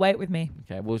 That would hold weight with me.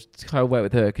 Okay, well, hold weight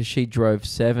with her because she drove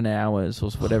 7 hours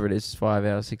or whatever it is, 5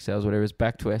 hours, 6 hours, whatever it is,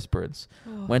 back to Esperance.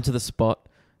 Went to the spot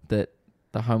that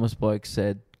the homeless bloke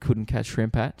said couldn't catch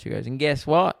shrimp at. She goes, and guess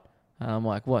what? I'm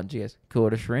like, what? And she goes,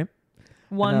 caught a shrimp.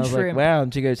 One and I was shrimp. Like, wow.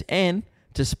 And she goes, and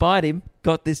to spite him,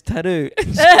 got this tattoo.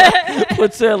 She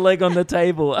puts her leg on the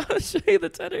table. I'll show you the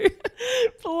tattoo.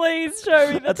 Please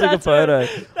show me the tattoo. I took a photo.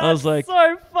 That's I was like,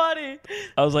 so funny.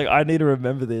 I was like, I need to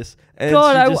remember this. And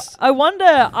God, I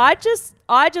wonder. I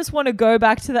just want to go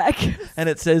back to that. And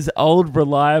it says old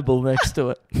reliable next to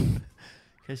it.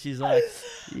 Because she's like,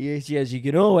 yes, you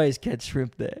can always catch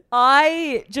shrimp there.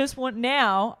 I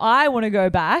want to go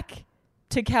back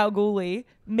to Kalgoorlie,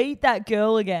 meet that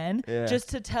girl again, just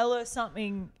to tell her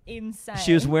something insane.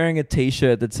 She was wearing a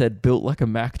t-shirt that said built like a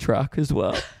Mack truck as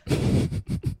well.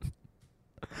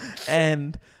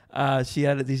 And she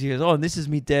had it. She goes, oh, and this is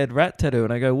me dead rat tattoo.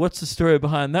 And I go, what's the story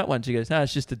behind that one? She goes, no,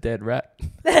 it's just a dead rat.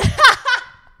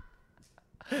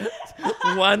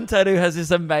 One tattoo has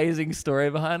this amazing story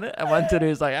behind it, and one tattoo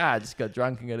is like, I just got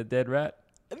drunk and got a dead rat.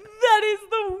 That is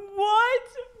the what?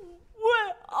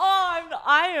 Oh,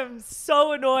 I am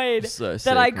so annoyed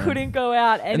that I couldn't go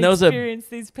out and experience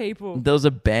these people. There was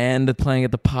a band playing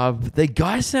at the pub. The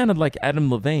guy sounded like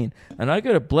Adam Levine. And I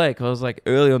go to Blake. I was like,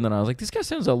 early on then, I was like, this guy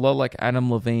sounds a lot like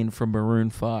Adam Levine from Maroon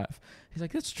 5. He's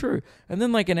like, that's true. And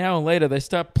then like an hour later, they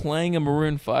start playing a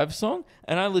Maroon 5 song.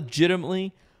 And I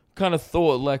legitimately kind of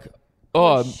thought like,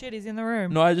 oh shit, he's in the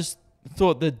room. No, I just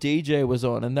thought the DJ was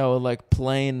on and they were like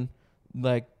playing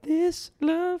like, this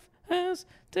love has...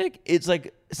 It's like,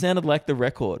 it sounded like the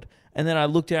record. And then I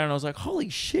looked down and I was like, holy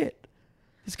shit.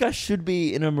 This guy should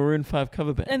be in a Maroon 5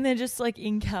 cover band. And they're just like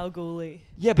in Kalgoorlie.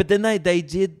 Yeah, but then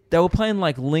they were playing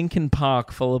like Linkin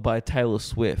Park followed by Taylor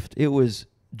Swift. It was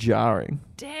jarring.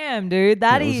 Damn, dude.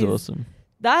 That was awesome.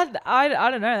 That, I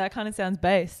don't know. That kind of sounds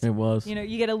based. It was. You know,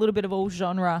 you get a little bit of all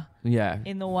genre. Yeah.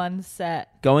 In the one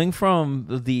set. Going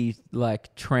from the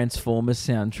like Transformers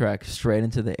soundtrack straight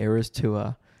into the Eras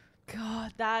tour.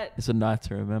 God, it's a night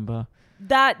to remember.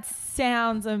 That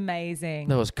sounds amazing.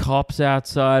 There was cops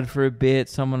outside for a bit.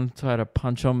 Someone tried to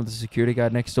punch on with the security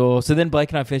guard next door. So then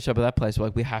Blake and I finished up at that place. We're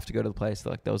like, we have to go to the place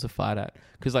like there was a fight at.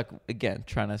 Because like, again,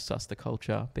 trying to suss the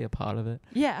culture, be a part of it.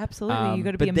 Yeah, absolutely. You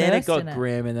got to be immersed in it. But then it got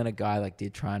grim and then a guy like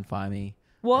did try and find me.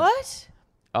 What?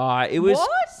 It was...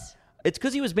 What? It's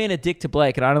because he was being a dick to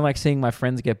Blake and I don't like seeing my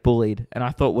friends get bullied. And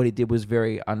I thought what he did was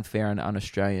very unfair and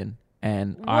un-Australian.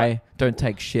 And what? I don't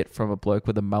take shit from a bloke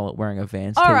with a mullet wearing a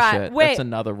Vans t-shirt. Right, wait. That's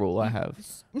another rule I have.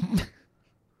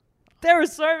 There are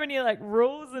so many like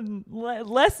rules and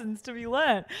lessons to be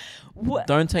learned.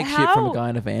 Don't take shit from a guy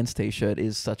in a Vans t-shirt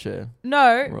is such a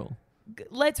rule.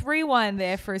 Let's rewind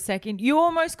there for a second. You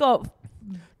almost got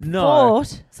No.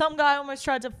 fought. Some guy almost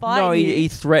tried to fight No, you. he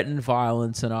threatened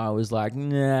violence, and I was like,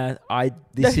 nah.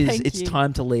 It's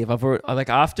time to leave. I've already, like,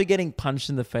 after getting punched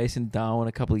in the face in Darwin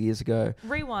a couple of years ago.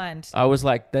 Rewind. I was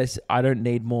like, I don't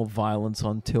need more violence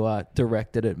on tour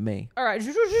directed at me. All right.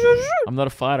 I'm not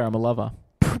a fighter. I'm a lover.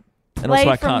 And Play also,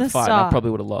 I from can't the fight. And I start.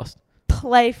 probably would have lost.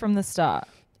 Play from the start.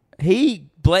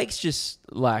 Blake's just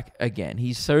like, again,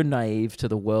 he's so naive to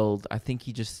the world. I think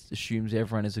he just assumes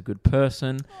everyone is a good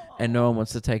person and no one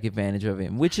wants to take advantage of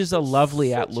him, which is a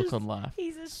lovely outlook on life.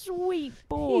 He's a sweet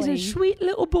boy. He's a sweet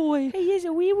little boy. He is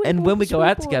a wee And when we go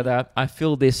out together, I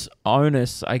feel this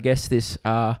onus, I guess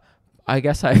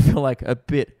I feel like a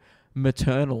bit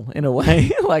maternal in a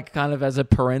way, like kind of as a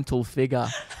parental figure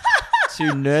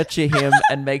to nurture him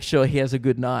and make sure he has a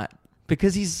good night.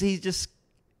 Because he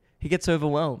gets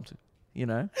overwhelmed, you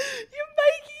know? You're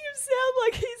making him sound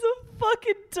like he's a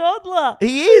fucking toddler.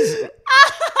 He is.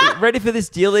 Ready for this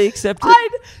deal he accepted?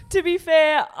 To be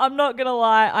fair, I'm not going to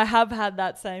lie. I have had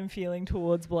that same feeling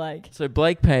towards Blake. So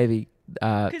Blake Pavey...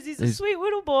 Because he's a sweet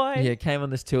little boy. Yeah, came on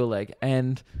this tour leg.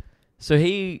 And so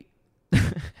he...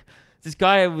 this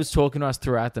guy was talking to us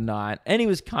throughout the night. And he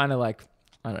was kind of like...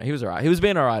 I don't know. He was all right. He was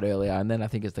being all right earlier. And then I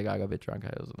think as the guy got a bit drunk,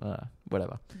 I was...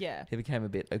 whatever. Yeah. He became a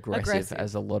bit aggressive,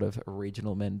 as a lot of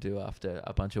regional men do after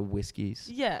a bunch of whiskeys.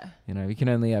 Yeah. You know, you can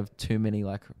only have too many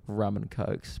like rum and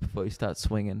cokes before you start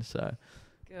swinging. So,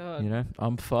 God. you know,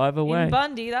 I'm 5 away. In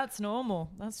Bundy, that's normal.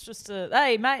 That's just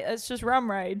hey, mate, that's just rum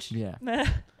rage. Yeah.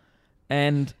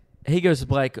 And he goes to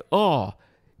Blake, oh,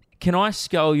 can I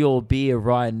scull your beer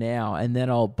right now and then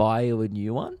I'll buy you a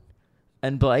new one?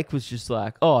 And Blake was just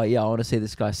like, oh, yeah, I want to see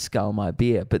this guy scull my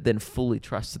beer, but then fully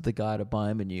trusted the guy to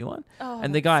buy him a new one. Oh,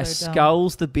 and the guy so dumb.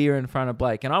 sculls the beer in front of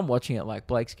Blake, and I'm watching it like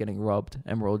Blake's getting robbed,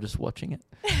 and we're all just watching it.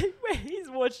 He's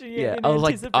watching it Yeah, in I was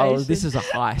like, anticipation. oh, this is a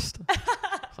heist.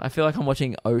 I feel like I'm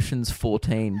watching Ocean's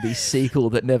 14, the sequel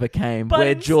that never came, But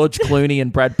where George Clooney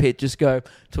and Brad Pitt just go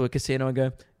to a casino and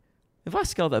go, if I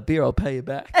scull that beer, I'll pay you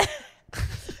back.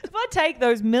 If I take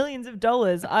those millions of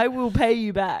dollars, I will pay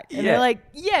you back. And Yeah. they're like,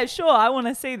 yeah, sure, I want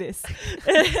to see this.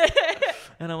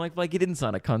 And I'm like, Blake, you didn't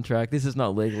sign a contract. This is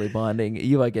not legally binding.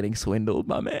 You are getting swindled,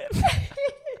 my man.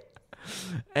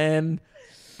 And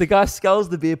the guy sculls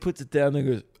the beer, puts it down, and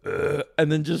goes, "Ugh,"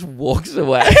 and then just walks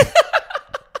away.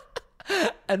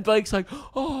 And Blake's like,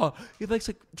 oh, Blake's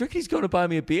like, do you reckon he's going to buy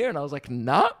me a beer? And I was like,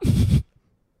 nah.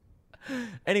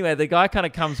 Anyway, the guy kind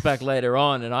of comes back later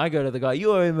on, and I go to the guy,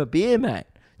 you owe him a beer, mate.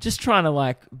 Just trying to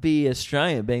like be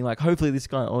Australian, being like, hopefully this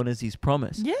guy honors his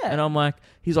promise. Yeah. And I'm like,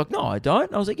 he's like, no, I don't.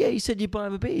 And I was like, yeah, you said you buy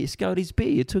him a beer. You sculled his beer.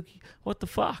 You took, what the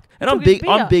fuck? And Took I'm his big.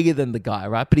 I'm beer. bigger than the guy,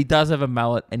 right? But he does have a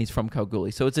mallet, and he's from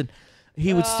Kalgoorlie, so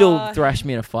he would still thrash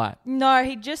me in a fight. No,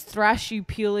 he'd just thrash you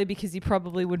purely because he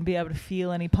probably wouldn't be able to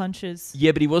feel any punches.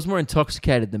 Yeah, but he was more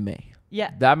intoxicated than me.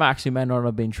 Yeah. That actually may not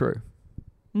have been true.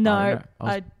 No, I don't know.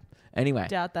 I Anyway,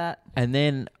 doubt that. and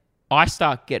then I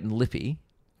start getting lippy,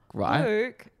 right?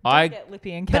 Luke, I- don't get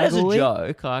lippy and But as a Kalgoorlie.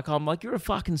 joke, like I'm like, you're a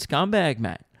fucking scumbag,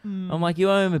 mate. I'm like, you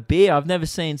owe him a beer. I've never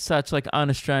seen such like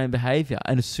un-Australian behaviour.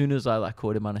 And as soon as I like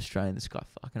called him un-Australian, this guy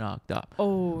fucking arced up.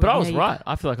 Oh, But I yeah, was you- right.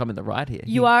 I feel like I'm in the right here.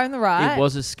 You are in the right. It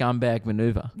was a scumbag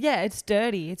maneuver. Yeah, it's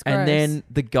dirty. It's gross. And then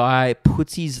the guy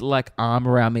puts his like arm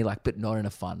around me, like, but not in a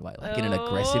fun way, like in an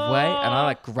aggressive way. And I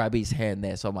like grab his hand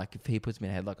there. So I'm like, if he puts me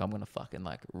in a headlock, I'm gonna fucking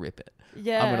like rip it.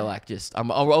 yeah, I'm gonna like just. I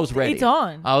was ready. It's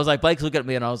on. I was like, Blake's looking at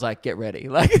me, and I was like, get ready.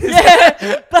 Like,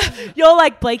 But you're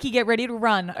like, Blakey, get ready to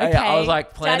run. Okay. yeah, I was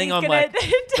like planning Daddy's on gonna- like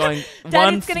going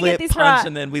Daddy's one gonna get flip this punch right.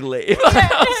 and then we leave.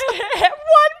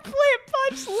 One flip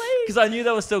punch leave. Because I knew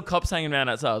there were still cops hanging around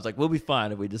outside. I was like, we'll be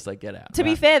fine if we just like get out. To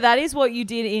be right? fair, that is what you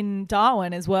did in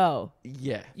Darwin as well.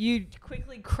 Yeah, You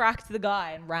quickly cracked the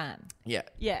guy and ran. yeah.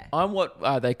 Yeah. I'm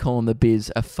what they call in the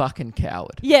biz a fucking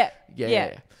coward. Yeah.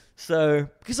 Yeah. So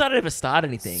because I don't ever start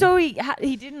anything. So he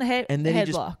didn't and then he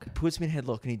headlock. just puts me in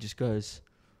headlock and he just goes,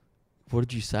 "What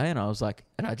did you say?" And I was like,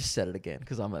 and I just said it again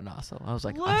because I'm an asshole. I was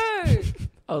like, Luke, I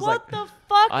was what like, the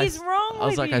fuck I is wrong with you? I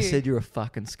was like, I said you're a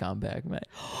fucking scumbag, mate.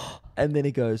 And then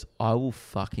he goes, I will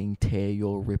fucking tear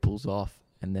your ripples off.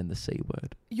 And then the C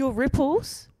word. Your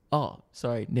ripples? Oh,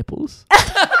 sorry, nipples.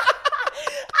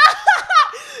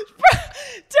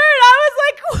 Dude, I was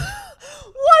like,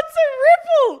 what's a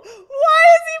ripple? Why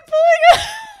is he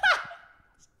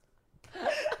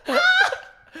pulling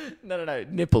a... No,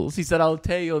 nipples. He said, I'll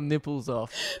tear your nipples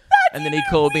off. And then he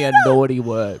called me a naughty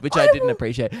word, which I didn't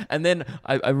appreciate. And then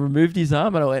I removed his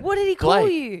arm and I went, What did he call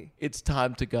Blake, you? it's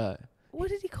time to go. What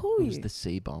did he call It you? was the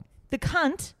C-bomb. The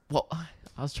cunt. Well,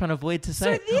 I was trying to avoid to So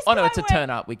say it. this Oh, no, guy it's a went- turn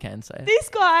up. We can say it. This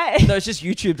guy. No, it's just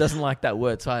YouTube doesn't like that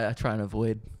word, so I try and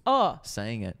avoid Oh,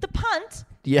 saying it. the punt.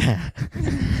 Yeah.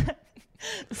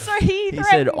 So he He said,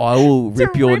 threatened I will to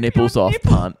rip your rip nipples your off,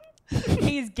 nipples. punt.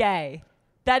 He's gay.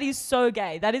 That is so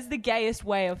gay. That is the gayest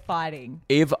way of fighting.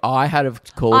 If I had have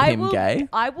called him gay,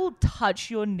 I will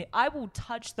touch I will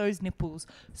touch those nipples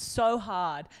so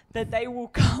hard that they will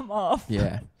come off.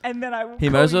 yeah. And then I will. He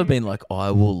call might as well have you. been like, I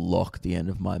will lock the end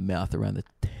of my mouth around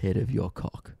the head of your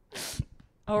cock.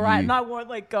 All right, you- and I won't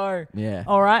let go. Yeah.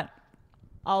 All right,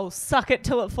 I'll suck it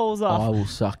till it falls off. I will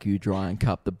suck you dry and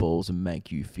cup the balls and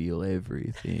make you feel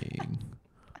everything.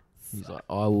 He's like,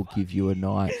 I will give you a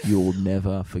night you'll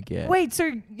never forget. Wait, so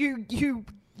you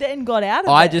then got out of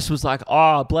I it? just was like,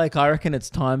 oh, Blake, I reckon it's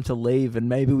time to leave and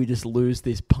maybe we just lose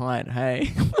this pint,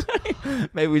 hey?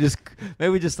 maybe we just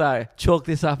chalk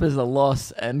this up as a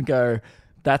loss and go,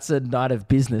 that's a night of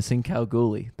business in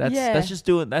Kalgoorlie. That's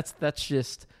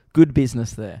just good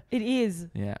business there. It is.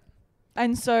 Yeah.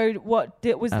 And so what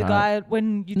was the guy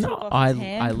when you took off his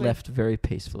hand? I with- left very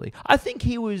peacefully. I think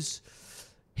he was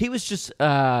just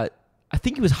I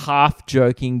think he was half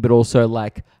joking but also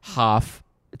like half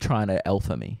trying to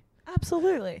alpha me.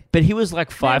 Absolutely. But he was like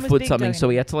 5 was foot big, something, don't so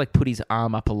he had to like put his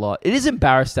arm up a lot. It is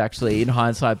embarrassed actually in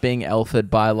hindsight being alphaed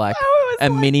by like Oh, it a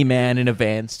was like- mini man in a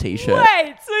Vans t-shirt.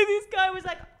 Wait, so this guy was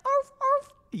like, arf, arf,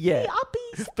 Yeah. the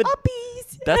uppies, But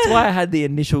uppies. That's why I had the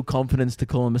initial confidence to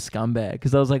call him a scumbag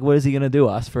because I was like, what is he going to do?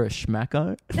 Ask for a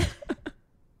schmacko?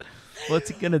 What's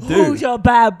he going to do? Who's your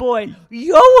bad boy?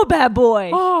 You're a bad boy.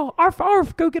 Oh, arf,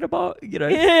 arf, go get a bone. You know,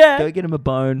 Yeah. go get him a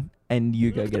bone and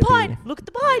you go Look at get the a pint. beer. Look at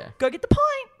the pint. Yeah. Go get the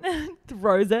pint.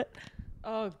 Throws it.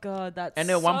 Oh God, that's And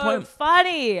at one so point-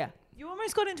 funny. You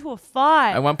almost got into a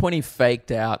fight. At one point, he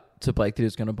faked out to Blake that he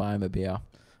was going to buy him a beer.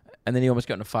 And then he almost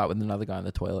got in a fight with another guy in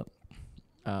the toilet.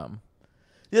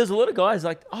 There's a lot of guys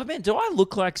like, oh man, do I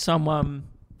look like someone...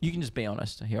 You can just be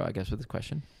honest here, I guess, with this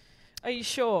question. Are you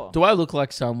sure? Do I look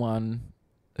like someone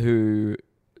who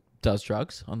does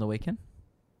drugs on the weekend?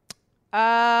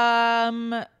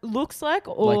 Looks like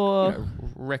or Like,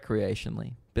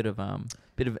 recreationally. Bit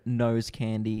of nose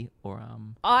candy or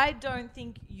I don't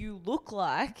think you look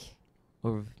like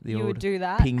the you old would do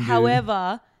that. Pingu.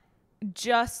 However,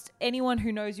 just anyone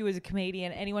who knows you as a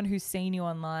comedian, anyone who's seen you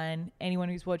online, anyone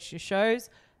who's watched your shows,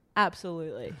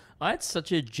 absolutely. I had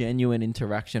such a genuine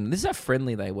interaction. This is how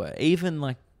friendly they were. Even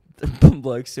like the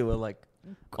blokes who were like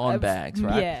on bags,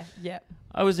 right? Yeah, yeah.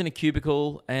 I was in a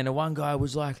cubicle and one guy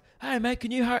was like, hey mate, can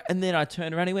you hurry? And then I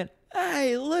turned around and he went,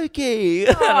 hey Lukey.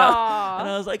 and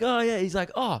I was like, oh yeah. He's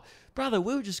like, oh brother,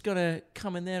 we were just gonna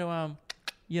come in there to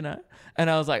and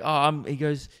I was like, oh he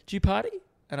goes, do you party?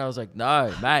 And I was like,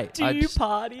 no mate. Do you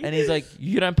party? And he's like,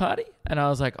 you don't party? And I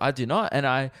was like, I do not.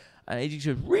 And he just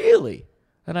goes, really?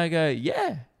 And I go,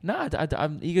 yeah, no.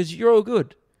 He goes, you're all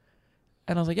good.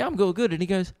 And I was like, yeah, I'm all good. And he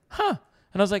goes, huh?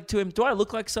 And I was like to him, do I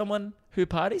look like someone who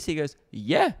parties? He goes,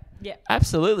 yeah,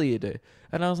 absolutely you do.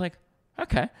 And I was like,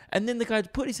 okay. And then the guy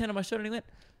put his hand on my shoulder and he went,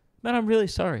 man, I'm really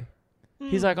sorry.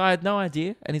 He's like, I had no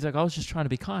idea. And he's like, I was just trying to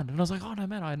be kind. And I was like, oh no,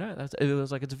 man, I know. It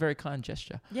was like, it's a very kind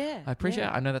gesture. Yeah. I appreciate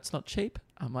it. I know that's not cheap.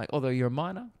 I'm like, although you're a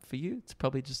minor, for you, it's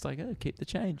probably just like, oh, keep the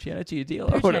change, to your deal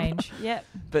or Poo whatever. change. Yep.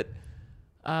 But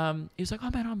he was like, oh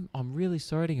man, I'm really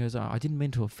sorry. And he goes, I didn't mean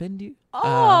to offend you.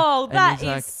 Oh, and that he's is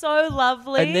like- so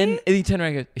lovely. And then he turned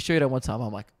around and goes, you sure you don't want some?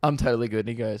 I'm like, I'm totally good. And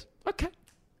he goes, okay.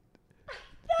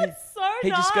 that's so He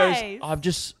nice. just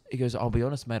goes, he goes, I'll be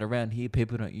honest, mate, around here,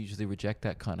 people don't usually reject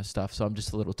that kind of stuff. So I'm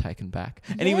just a little taken back.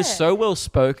 And he was Yeah. so well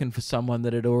spoken for someone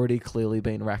that had already clearly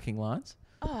been racking lines.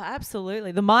 Oh,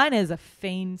 absolutely. The miners are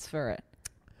fiends for it.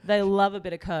 They love a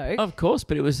bit of coke. Of course,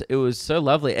 but it was so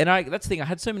lovely. And that's the thing. I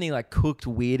had so many like cooked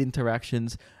weird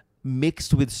interactions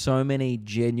mixed with so many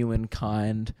genuine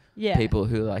kind Yeah. people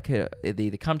who like they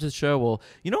either come to the show or,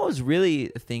 you know what was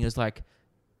really a thing is like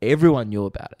everyone knew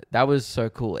about it. That was so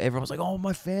cool. Everyone was like, oh,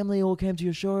 my family all came to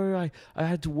your show. I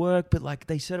had to work, but like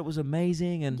they said it was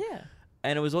amazing. And Yeah.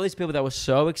 and it was all these people that were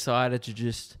so excited to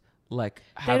just like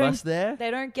have don't- us there.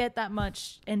 They don't get that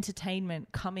much entertainment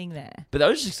coming there. But they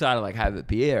were just excited to like have a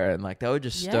beer and like they were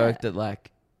just Yeah. stoked that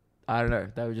like I don't know.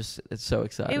 They were just it's so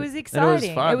excited. It was And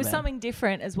exciting. fun, it was man. something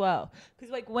different as well.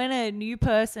 Because like when a new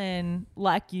person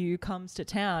like you comes to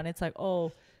town, it's like,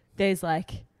 oh, there's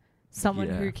like someone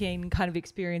Yeah. who can kind of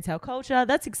experience our culture.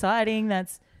 That's exciting.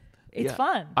 It's Yeah.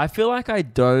 fun. I feel like I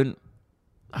don't.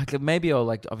 Maybe I'll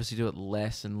like obviously do it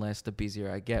less and less the busier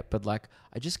I get, but like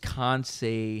I just can't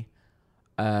see,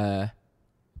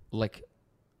 like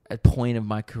a point of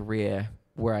my career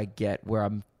where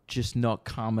I'm just not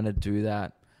coming to do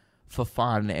that for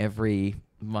fun every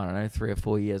I don't know, 3 or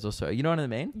 4 years or so. You know what I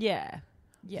mean? Yeah.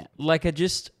 Yeah. Like,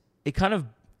 it kind of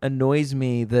annoys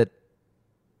me that,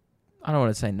 I don't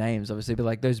want to say names, obviously, but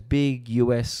like those big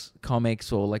US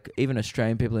comics or like even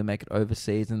Australian people who make it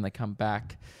overseas and they come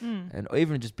back, and or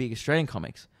even just big Australian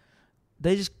comics,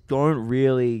 they just don't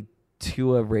really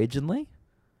tour regionally.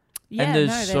 Yeah, and there's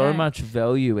no, they so don't. much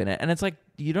value in it. And it's like,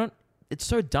 it's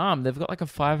so dumb. They've got like a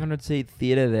 500 seat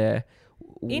theater there.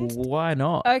 Why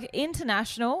not? Okay,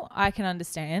 international, I can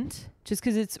understand. Just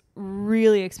because it's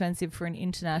really expensive for an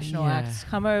international act to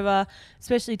come over,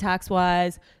 especially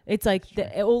tax-wise. It's like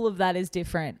all of that is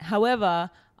different.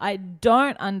 However, I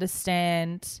don't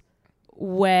understand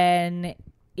when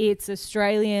it's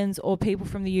Australians or people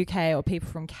from the UK or people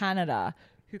from Canada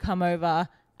who come over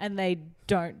and they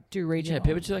don't do regional. Yeah,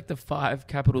 people do like the 5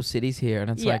 capital cities here. And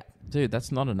it's like, dude,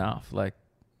 that's not enough. Like,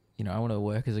 I want to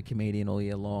work as a comedian all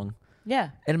year long.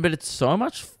 Yeah. But it's so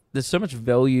much, there's so much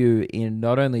value in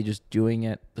not only just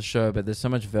doing the show, but there's so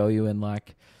much value in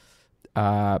like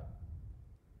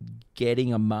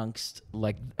getting amongst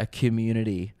like a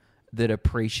community that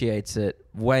appreciates it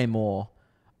way more.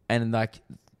 And like,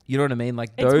 you know what I mean?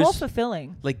 Like it's more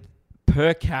fulfilling. Like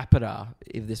per capita,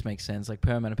 if this makes sense, like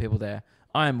per amount of people there,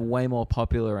 I am way more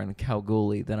popular in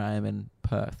Kalgoorlie than I am in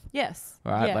Perth. Yes.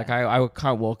 Right? Yeah. Like I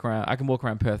can't walk around. I can walk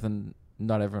around Perth and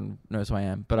not everyone knows who I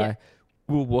am. But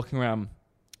we were walking around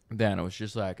there and it was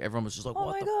just like, everyone was just like,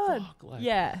 what the fuck? Like,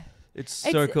 yeah. It's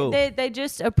so cool. They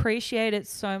just appreciate it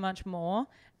so much more.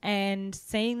 And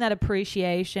seeing that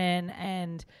appreciation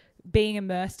and being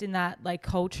immersed in that like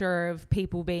culture of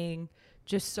people being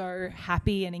just so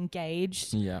happy and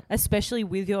engaged, especially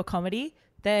with your comedy,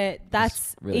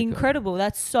 that's really incredible. Cool.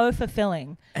 That's so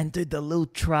fulfilling. And dude, the little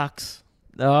trucks.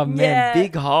 Oh man,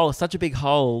 big hole, such a big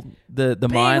hole. The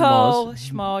big mine hole, was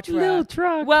small truck. Little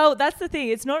truck. Well, that's the thing.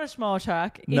 It's not a small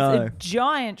truck. It's a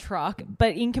giant truck.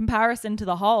 But in comparison to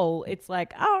the hole, it's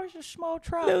like, oh, it's a small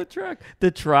truck. Little truck. The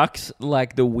trucks,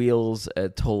 like the wheels, are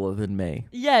taller than me.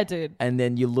 Yeah, dude. And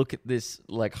then you look at this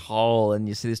like hole, and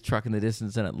you see this truck in the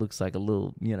distance, and it looks like a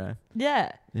little,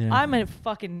 Yeah. I'm a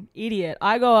fucking idiot.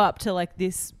 I go up to like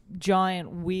this giant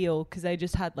wheel because they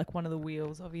just had like one of the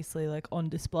wheels obviously like on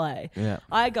display. Yeah.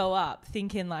 I go up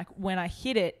thinking like when I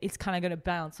hit it, it's kind of going to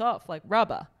bounce off like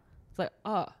rubber. It's like,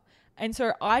 oh. And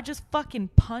so I just fucking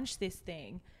punched this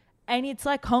thing and it's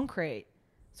like concrete.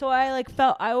 So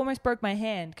I almost broke my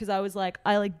hand because I was like,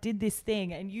 I did this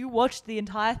thing and you watched the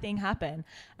entire thing happen.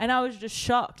 And I was just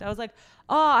shocked. I was like,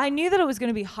 oh, I knew that it was going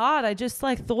to be hard. I just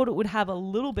thought it would have a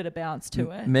little bit of bounce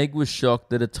to it. Meg was shocked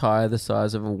that a tire the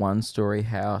size of a 1-story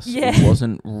house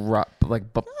wasn't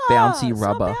bouncy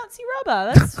rubber. Not bouncy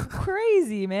rubber. That's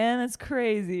crazy, man. That's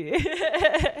crazy.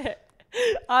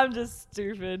 I'm just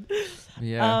stupid.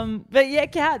 Yeah. But yeah,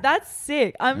 Kat, that's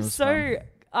sick. I'm so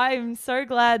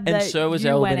glad that so was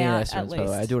you Albany went out and Esperance, at by the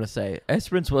way. I least. do want to say,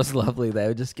 Esperance was lovely. They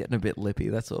were just getting a bit lippy,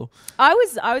 that's all. I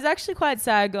was actually quite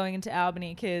sad going into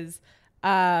Albany because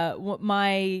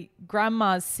my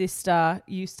grandma's sister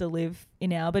used to live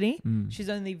in Albany. She's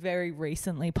only very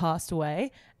recently passed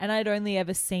away, and I'd only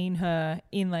ever seen her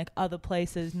in like other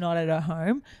places, not at her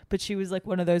home. But she was like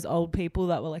one of those old people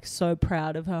that were like so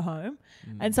proud of her home,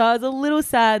 and so I was a little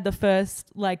sad the first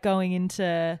like going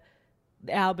into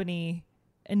Albany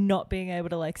and not being able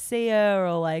to like see her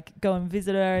or like go and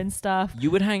visit her and stuff. You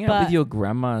would hang out with your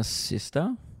grandma's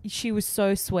sister? She was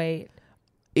so sweet.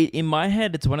 In my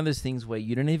head, it's one of those things where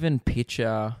you don't even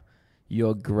picture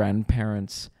your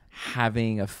grandparents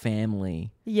having a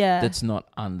family that's not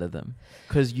under them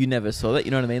because you never saw that.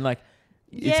 You know what I mean? Like,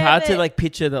 it's hard to like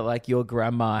picture that like your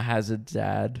grandma has a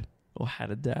dad or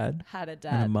had a dad and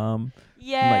a mum,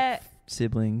 and, like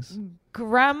siblings.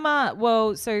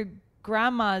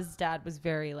 Grandma's dad was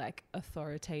very like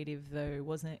authoritative though,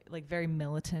 wasn't it? Like very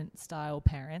militant style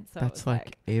parent. So that's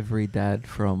like every dad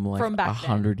from like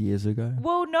 100 years ago.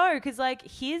 Well, no, because like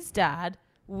his dad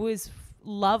was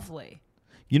lovely.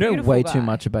 You know Beautiful way guy. too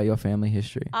much about your family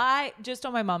history. I just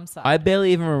on my mum's side. I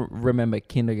barely even remember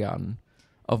kindergarten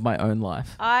of my own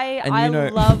life. I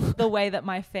love the way that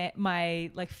my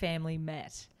family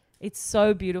met. It's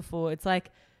so beautiful. It's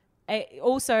like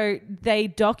also they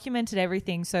documented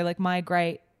everything. So like my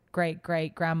great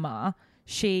grandma,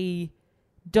 she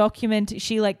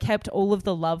like kept all of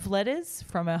the love letters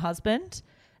from her husband,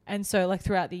 and so like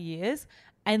throughout the years.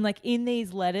 And like in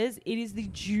these letters, it is the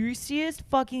juiciest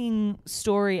fucking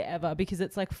story ever because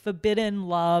it's like forbidden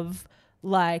love.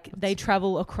 Like they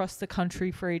travel across the country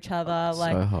for each other.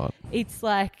 Like so hot. It's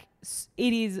like,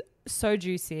 it is so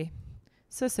juicy.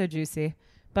 So juicy.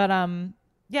 But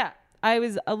yeah, I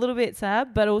was a little bit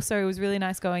sad, but also it was really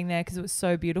nice going there because it was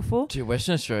so beautiful. Dude,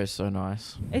 Western Australia is so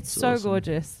nice. It's so awesome.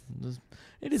 Gorgeous.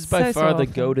 It is by So far the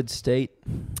awesome. goated state.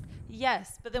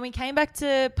 Yes, but then we came back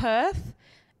to Perth,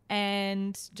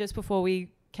 and just before we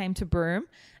came to Broome,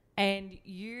 and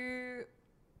you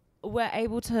were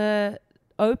able to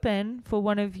open for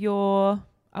one of your,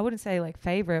 I wouldn't say like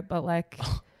favorite, but like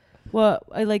what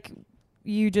I like.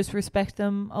 You just respect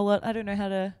them a lot. I don't know how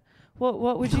to.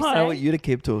 What would you say? I want you to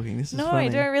keep talking. This is No, funny. I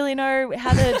don't really know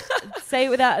how to say it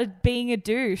without being a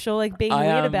douche or like being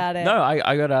weird about it. No,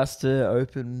 I got asked to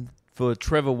open for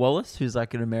Trevor Wallace, who's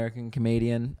like an American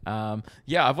comedian.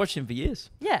 Yeah, I've watched him for years.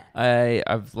 Yeah.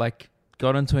 I've like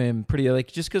got into him pretty early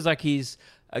just because like he's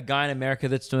a guy in America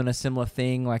that's doing a similar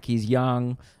thing. Like he's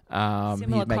young. He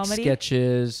Similar makes comedy?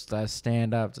 sketches, does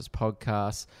stand-up, does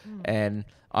podcasts. And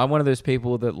I'm one of those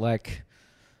people that like,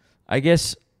 I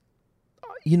guess,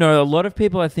 you know, a lot of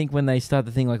people, I think when they start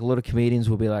the thing, like a lot of comedians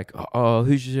will be like, oh,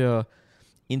 who's your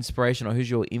inspiration or who's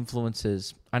your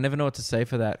influences? I never know what to say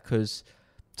for that because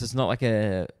it's not like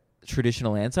a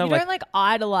traditional answer. You don't like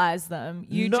idolize them.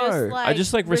 You I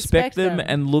just like respect them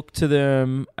and look to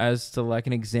them as to like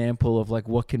an example of like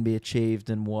what can be achieved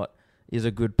and what is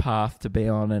a good path to be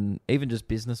on, and even just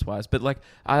business wise. But like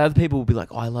other people will be like,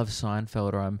 oh, I love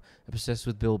Seinfeld, or I'm obsessed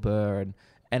with Bill Burr,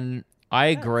 and I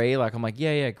agree. Like I'm like,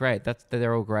 yeah, great.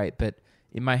 They're all great. But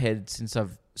in my head, since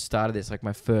I've started this, like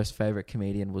my first favorite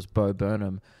comedian was Bo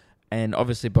Burnham, and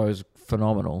obviously Bo's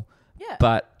phenomenal. Yeah.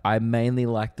 But I mainly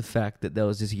like the fact that there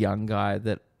was this young guy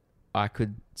that I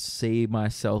could see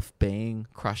myself being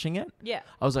crushing it. Yeah.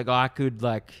 I was like, oh, I could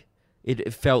like,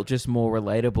 it felt just more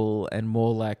relatable and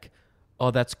more like,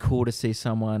 oh, that's cool to see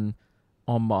someone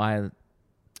on my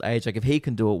age. Like if he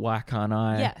can do it, why can't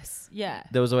I? Yes. Yeah.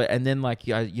 There was and then like,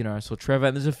 I saw Trevor,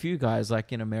 and there's a few guys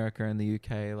like in America and the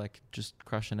UK, like just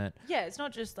crushing it. Yeah. It's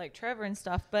not just like Trevor and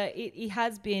stuff, but it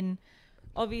has been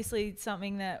obviously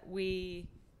something that we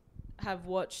have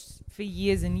watched for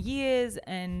years and years,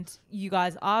 and you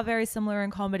guys are very similar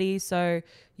in comedy, so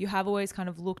you have always kind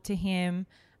of looked to him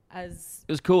as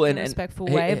it was cool in and a respectful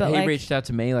he, way. But he like, reached out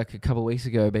to me like a couple of weeks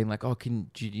ago, being like, "Oh, do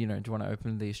you want to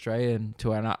open the Australian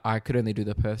tour?" And I could only do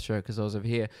the Perth show because I was over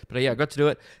here, but yeah, I got to do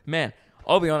it. Man,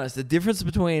 I'll be honest, the difference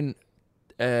between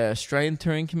Australian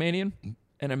touring comedian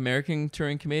and American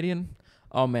touring comedian,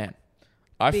 oh man.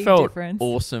 I Big felt difference.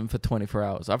 awesome for 24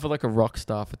 hours. I felt like a rock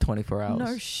star for 24 hours.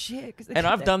 no shit. And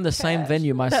I've done the same cash.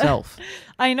 venue myself.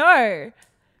 I know.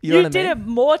 You know what I did mean? it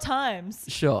more times.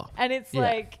 Sure. And it's Yeah.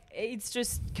 like, it's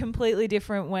just completely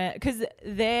different because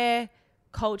their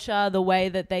culture, the way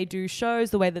that they do shows,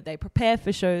 the way that they prepare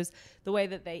for shows, the way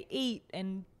that they eat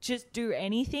and just do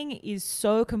anything is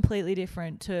so completely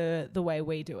different to the way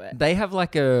we do it. They have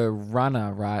like a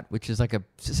runner, right? Which is like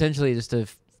essentially just a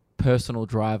personal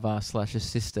driver /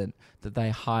 assistant that they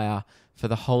hire for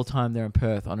the whole time they're in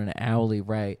Perth on an hourly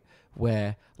rate,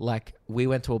 where like we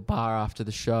went to a bar after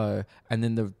the show and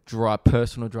then the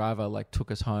personal driver like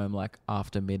took us home like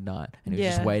after midnight, and he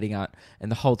was just waiting out, and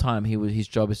the whole time his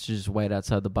job is to just wait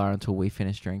outside the bar until we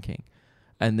finish drinking,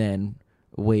 and then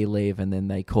we leave, and then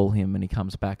they call him and he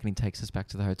comes back and he takes us back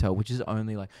to the hotel, which is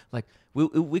only like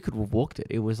we could have walked it.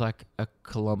 It was like a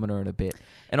kilometer and a bit.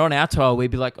 And on our tour, we'd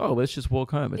be like, oh, let's just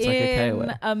walk home. It's like okay.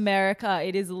 In America,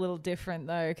 it is a little different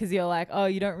though, because you're like, oh,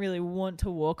 you don't really want to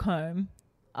walk home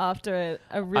after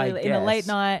a really in a late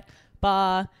night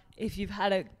bar. If you've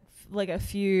had a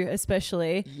few,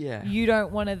 especially, yeah, you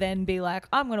don't want to then be like,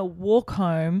 I'm gonna walk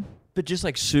home. But just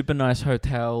like super nice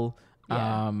hotel.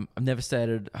 Yeah. I've never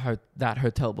stayed at that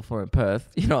hotel before in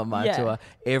Perth. You know, on my tour,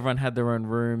 everyone had their own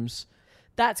rooms.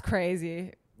 That's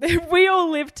crazy. We all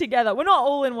live together. We're not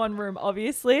all in one room,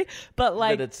 obviously, but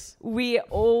like we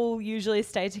all usually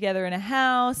stay together in a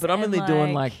house. But I'm only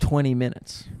doing like 20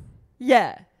 minutes.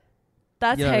 Yeah,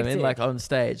 that's you know hectic. what I mean? Like on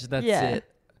stage, that's it.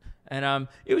 And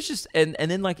it was just and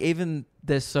then like even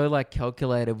they're so like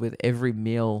calculated with every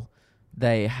meal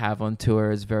they have on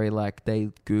tour is very like they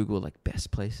Google like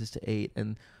best places to eat.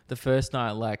 And the first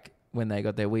night, like when they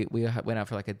got there, we went out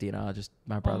for like a dinner, just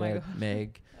my brother,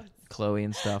 Meg, Chloe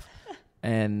and stuff.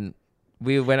 And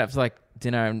we went up for like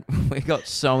dinner and we got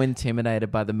so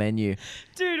intimidated by the menu.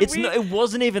 Dude, it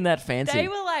wasn't even that fancy. They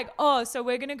were like, oh, so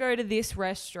we're going to go to this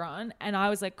restaurant. And I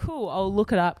was like, cool, I'll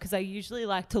look it up, because I usually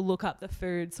like to look up the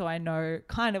food so I know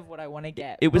kind of what I want to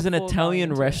get. It was an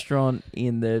Italian restaurant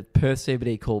in the Perth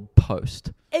CBD called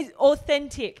Post. It's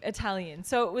authentic Italian.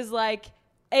 So it was like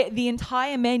the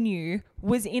entire menu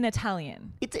was in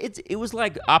Italian. It was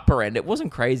like upper end. It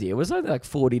wasn't crazy. It was like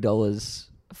 $40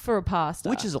 for a pasta.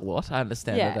 which is a lot. I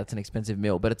understand Yeah. that that's an expensive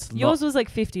meal, but it's Yours not. was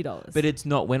like $50. But it's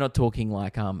not. We're not talking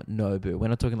like Nobu. We're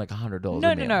not talking like $100. No,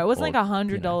 a no, meal, no. It wasn't or, like $100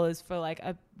 you know. for like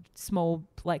a small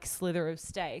like slither of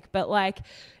steak, but like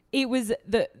it was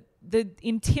the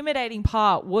intimidating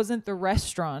part wasn't the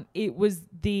restaurant. It was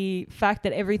the fact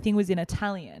that everything was in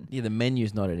Italian. Yeah, the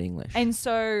menu's not in English. And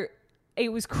so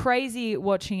it was crazy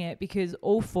watching it because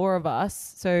all four of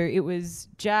us, so it was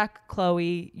Jack,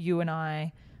 Chloe, you and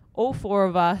I, all four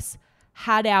of us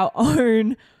had our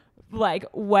own like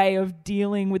way of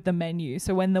dealing with the menu.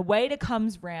 So when the waiter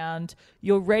comes round,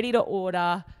 you're ready to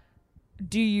order.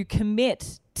 Do you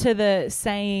commit to the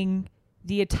saying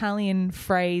the Italian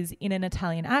phrase in an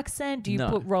Italian accent? Do you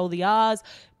No. roll the R's?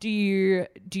 Do you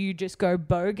just go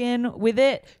bogan with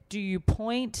it? Do you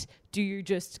point? Do you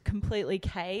just completely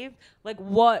cave? Like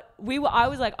I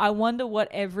was like, I wonder what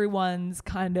everyone's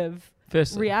kind of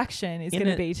Firstly, reaction is in going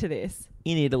to it- be to this.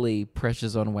 in Italy,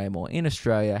 pressure's on way more. In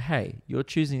Australia, hey, you're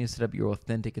choosing to set up your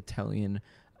authentic Italian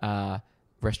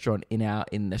restaurant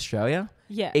in Australia.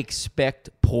 Yeah. Expect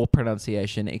poor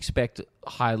pronunciation. Expect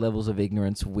high levels of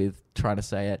ignorance with trying to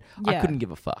say it. I Yeah. couldn't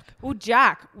give a fuck. Well,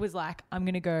 Jack was like, I'm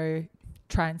going to go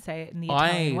try and say it in the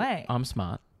Italian way. I'm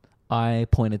smart. I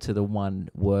pointed to the one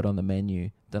word on the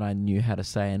menu that I knew how to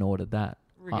say and ordered that.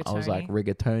 I was like,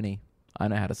 rigatoni. I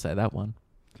know how to say that one.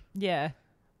 Yeah.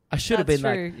 I should have been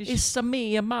That's true. like, You should- it's a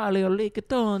mia male o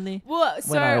rigatoni. Well,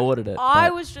 so when I ordered it. I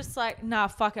but- was just like, nah,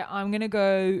 fuck it. I'm going to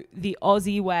go the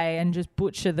Aussie way and just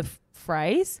butcher the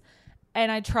phrase. And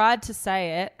I tried to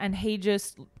say it and he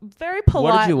just very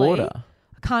politely. What did you order?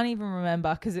 I can't even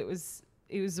remember because it was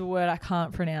a word I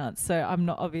can't pronounce. So I'm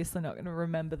obviously not going to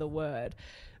remember the word.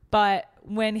 But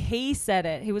when he said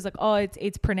it, he was like, oh,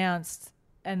 it's pronounced.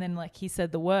 And then like he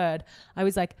said the word. I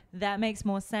was like, that makes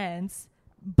more sense.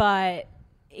 But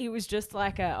it was just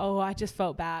like I just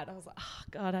felt bad. I was like, oh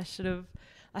God, I should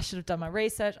have done my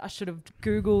research. I should have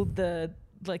Googled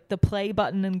the play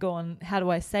button and gone, how do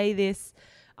I say this?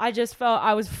 I just felt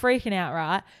I was freaking out,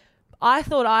 right? I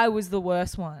thought I was the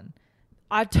worst one.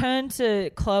 I turned to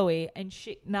Chloe and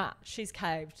she's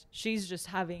caved. She's just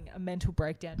having a mental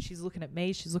breakdown. She's looking at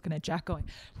me. She's looking at Jack going,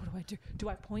 what do I do? Do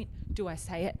I point? Do I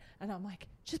say it? And I'm like,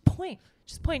 just point.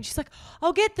 Just point. She's like,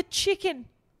 I'll get the chicken.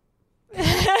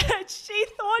 She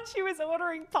thought she was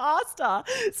ordering pasta.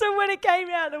 So when it came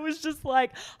out, it was just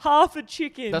like half a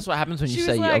chicken. That's what happens when you She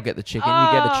say was I'll like, get the chicken.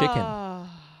 You get a chicken.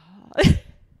 "Ah."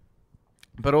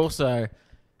 But also,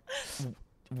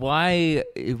 why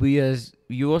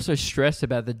you also stress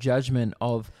about the judgment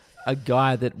of a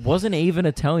guy that wasn't even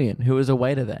Italian who was a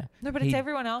waiter there. No, but it's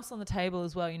everyone else on the table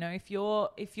as well. You know, if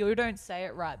you don't say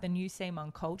it right, then you seem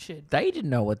uncultured. They didn't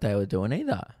know what they were doing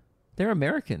either. They're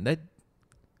American. They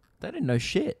didn't know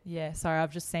shit. Yeah, sorry,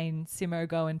 I've just seen Simo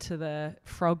go into the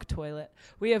frog toilet.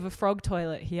 We have a frog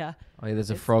toilet here. Oh yeah, there's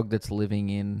a frog that's living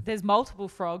in. There's multiple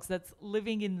frogs that's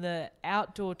living in the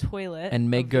outdoor toilet.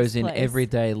 And Meg of goes this in place. every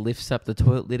day, lifts up the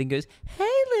toilet lid and goes, "Hey,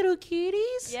 little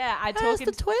cuties. Yeah, I How's talk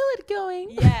the toilet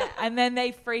going?" Yeah, and then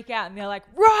they freak out and they're like,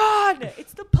 "Run!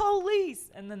 It's the police!"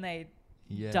 And then they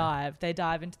dive. They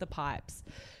dive into the pipes.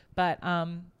 But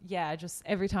yeah, just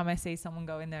every time I see someone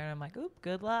go in there, and I'm like, "Oop,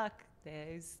 good luck."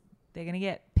 They're gonna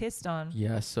get pissed on.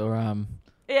 Yeah. So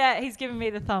Yeah, he's giving me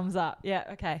the thumbs up. Yeah,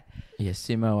 okay. yeah,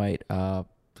 Simo ate a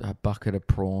bucket of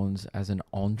prawns as an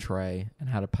entree and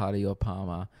had a party or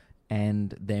Palmer,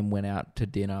 and then went out to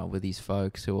dinner with his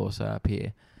folks who are also up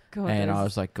here. God, And I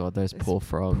was like, God, those poor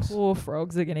frogs. poor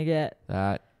frogs are gonna get.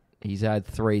 That he's had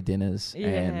 3 dinners, Yeah,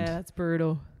 and that's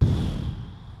brutal.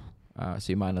 so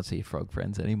you might not see your frog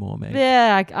friends anymore, mate.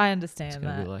 Yeah, I It's understand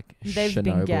gonna that. be like They've been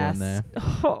Chernobyl in gassed. there.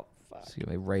 Oh, fuck. It's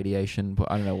gonna be radiation.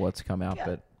 I don't know what's come out,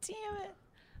 but Damn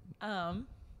it.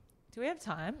 Do we have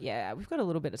time? Yeah, we've got a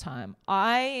little bit of time.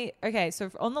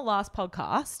 So on the last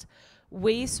podcast,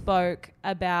 we spoke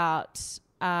about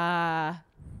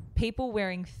people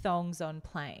wearing thongs on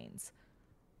planes.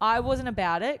 I wasn't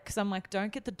about it because I'm like,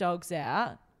 don't get the dogs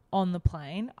out on the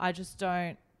plane. I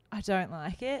don't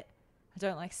like it. I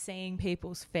don't like seeing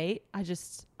people's feet.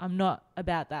 I'm not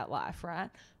about that life, right?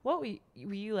 What were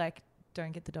you like?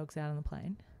 Don't get the dogs out on the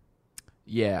plane.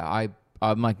 yeah,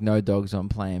 I'm like no dogs on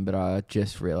plane, but I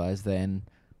just realized then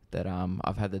that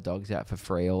I've had the dogs out for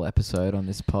free all episode on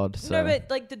this pod. So No, but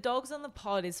like the dogs on the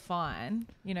pod is fine.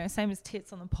 You know, same as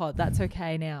tits on the pod. That's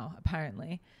okay now,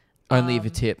 apparently. only if you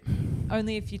tip.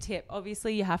 Only if you tip.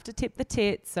 Obviously, you have to tip the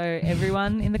tit. So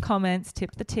everyone in the comments,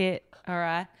 tip the tit. All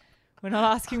right. We're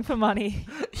not asking for money.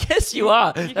 Yes, you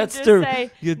are. You can That's just true. say,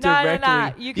 You're "No, no, directly.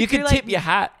 no." You can do, tip like, your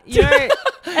hat. You know, you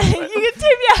can tip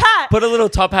your hat. Put a little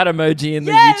top hat emoji in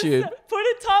the Yes, YouTube. put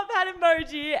a top hat hat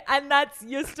emoji, and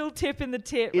you're still tipping the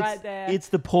tip right there. It's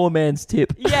the poor man's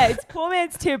tip. Yeah, it's poor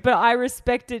man's tip, but I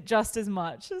respect it just as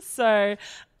much. So,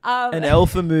 an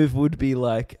alpha move would be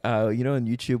like, on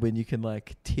YouTube when you can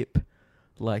like tip,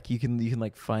 like you can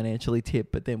like financially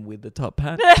tip, but then with the top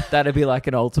hat, that'd be like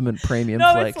an ultimate premium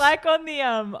flex. It's like on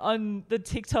the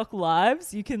TikTok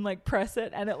lives, you can like press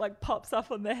it and it like pops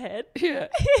up on the head. Yeah.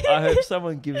 I hope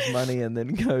someone gives money and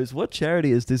then goes, "What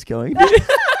charity is this going to?"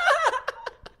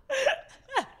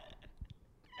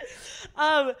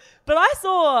 But I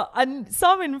saw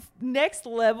some in Next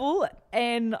Level,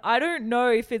 and I don't know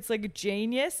if it's like a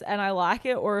genius and I like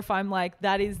it, or if I'm like,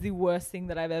 that is the worst thing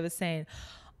that I've ever seen.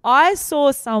 I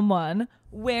saw someone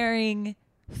wearing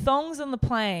thongs on the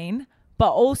plane,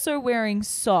 but also wearing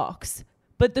socks.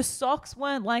 But the socks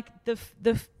weren't like the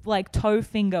like toe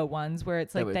finger ones where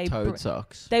it's like they were toed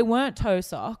socks. They weren't toe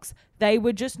socks. They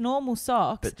were just normal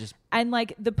socks. But and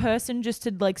like the person just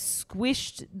had like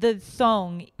squished the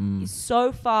thong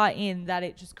so far in that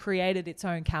it just created its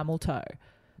own camel toe.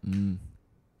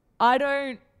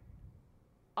 I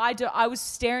was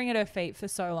staring at her feet for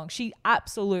so long. She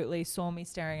absolutely saw me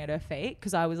staring at her feet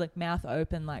because I was like mouth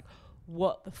open, like,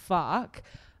 what the fuck?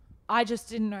 I just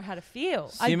didn't know how to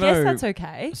feel. I guess that's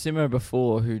okay. Simo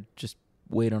before, who just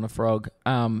weed on a frog,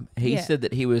 he said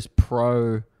that he was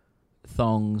pro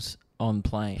thongs on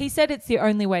plane. He said it's the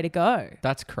only way to go.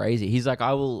 That's crazy. He's like,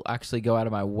 I will actually go out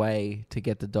of my way to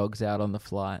get the dogs out on the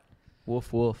flight.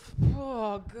 Woof, woof.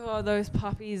 Oh, God, those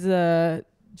puppies are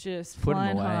just Put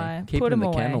flying them away. high. Keep Put them them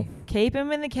in the away. kennel. Keep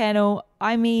them in the kennel.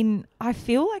 I mean, I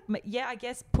feel like, I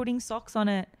guess putting socks on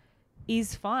it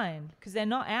is fine because they're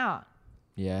not out.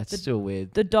 Yeah, it's still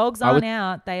weird. The dogs aren't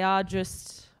out. They are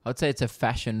just... I would say it's a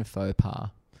fashion faux pas.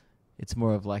 It's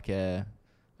more of like a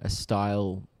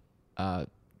style...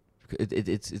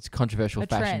 It's controversial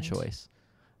fashion choice.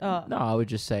 Oh. No, I would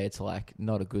just say it's like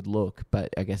not a good look,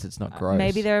 but I guess it's not gross.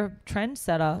 Maybe they're a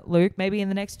trendsetter, Luke. Maybe in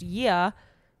the next year,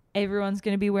 everyone's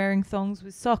going to be wearing thongs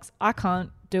with socks. I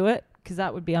can't do it because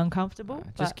that would be uncomfortable.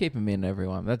 Just keep them in,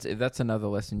 everyone. That's another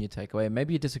lesson you take away.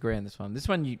 Maybe you disagree on this one. This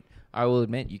one, I will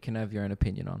admit, you can have your own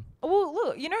opinion on. Well,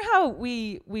 look, you know how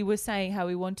we were saying how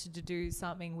we wanted to do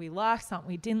something we liked, something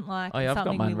we didn't like,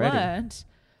 something we learned.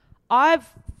 I've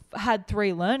had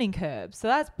 3 learning curves, so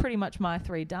that's pretty much my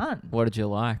 3 done. What did you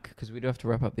like? Because we do have to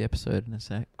wrap up the episode in a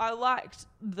sec. I liked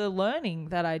the learning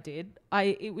that I did.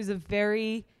 It was a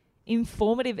very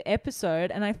informative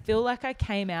episode, and I feel like I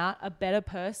came out a better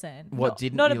person. What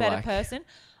didn't not you a better like? person.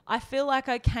 I feel like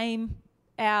I came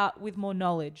out with more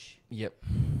knowledge. Yep.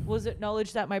 Was it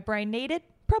knowledge that my brain needed?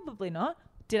 Probably not.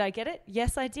 Did I get it?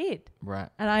 Yes, I did. Right.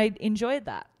 And I enjoyed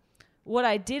that. What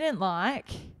I didn't like...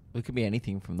 It could be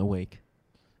anything from the week.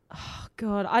 Oh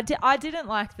God, I didn't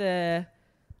like the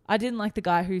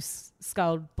guy who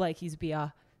sculled Blakey's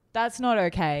beer. That's not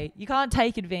okay. You can't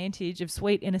take advantage of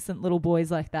sweet innocent little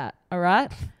boys like that. All right?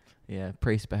 Yeah,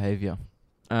 priest behavior.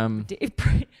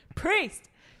 Priest.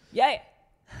 Yeah.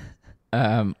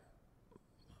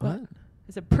 What?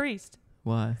 It's a priest.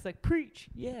 Why? It's like preach.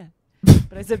 Yeah.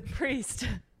 But I said priest.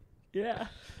 Yeah.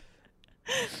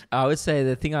 I would say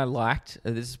the thing I liked.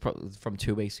 This is probably from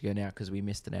 2 weeks ago now because we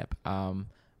missed an ep.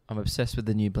 I'm obsessed with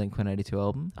the new Blink-182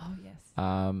 album. Oh yes.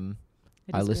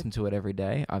 I listen to it every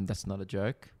day. That's not a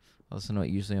joke. I listen to it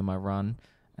usually on my run,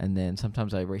 and then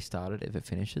sometimes I restart it if it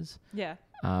finishes. Yeah.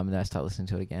 Then I start listening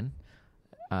to it again.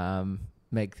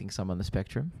 Meg thinks I'm on the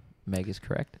spectrum. Meg is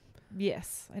correct.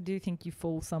 Yes, I do think you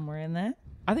fall somewhere in there.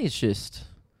 I think it's just,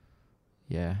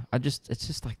 it's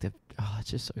just like it's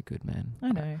just so good, man.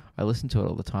 I know. I listen to it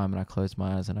all the time, and I close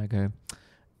my eyes and I go,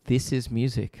 "This is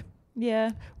music."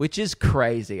 Yeah. Which is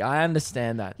crazy. I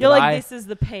understand that. You're like, this is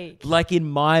the peak. Like in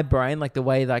my brain, like the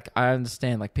way like I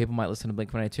understand, like people might listen to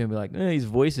Blink-182 and be like, his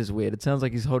voice is weird. It sounds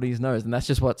like he's holding his nose. And that's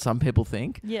just what some people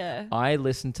think. Yeah. I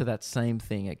listen to that same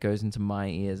thing. It goes into my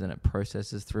ears and it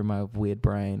processes through my weird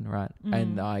brain, right?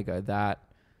 And I go, that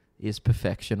is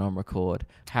perfection on record.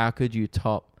 How could you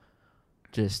top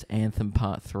just Anthem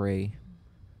Part 3?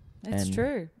 It's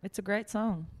true. It's a great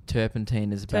song.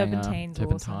 Turpentine is a banger.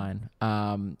 Turpentine.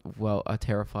 Well, a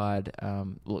Terrified.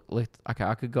 Look,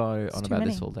 I could go on about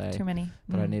this all day. Too many.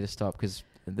 But I need to stop because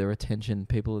the retention,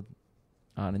 people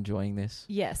aren't enjoying this.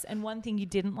 Yes. And one thing you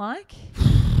didn't like?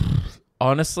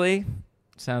 Honestly,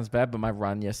 sounds bad, but my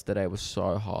run yesterday was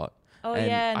so hot. Oh, and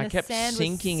yeah. And I kept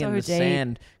sinking in the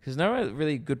sand because no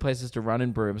really good places to run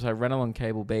in Broome. So I ran along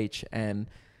Cable Beach and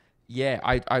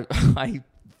I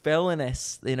fell in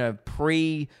a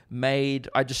pre-made...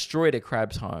 I destroyed a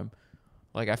crab's home.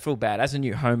 Like, I feel bad. As a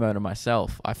new homeowner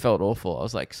myself, I felt awful. I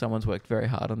was like, someone's worked very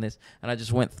hard on this. And I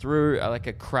just went through like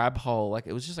a crab hole. Like,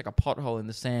 it was just like a pothole in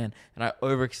the sand. And I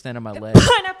overextended my leg.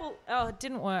 Pineapple. Oh, it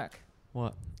didn't work.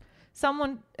 What?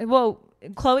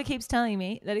 Chloe keeps telling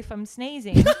me that if I'm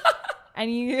sneezing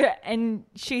and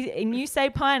you say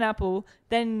pineapple,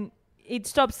 then it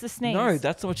stops the sneeze. No,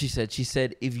 that's not what she said. She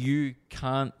said if you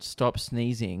can't stop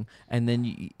sneezing and then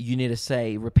you need to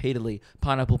say repeatedly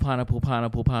pineapple, pineapple,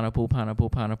 pineapple, pineapple, pineapple,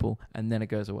 pineapple, and then it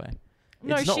goes away.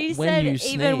 No, It's not she when said you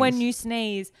even when sneeze. you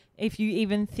sneeze, if you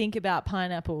even think about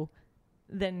pineapple,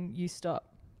 then you stop.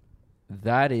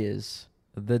 That is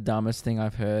the dumbest thing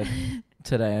I've heard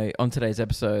today on today's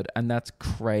episode, and that's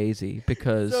crazy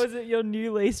because So is it your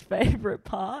new least favorite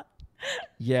part?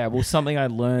 yeah, well, something I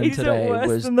learned Is today it worse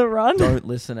was than the run? don't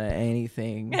listen to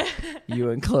anything you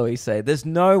and Chloe say. There's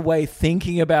no way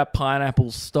thinking about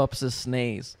pineapples stops a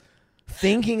sneeze.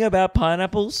 Thinking about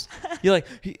pineapples, you're like,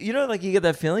 you know, like you get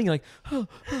that feeling, you're like, oh,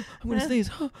 I'm going to sneeze,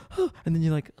 and then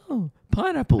you're like, oh,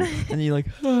 pineapple, and you're like,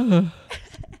 oh.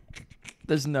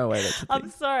 There's no way that's a thing. I'm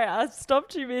sorry, I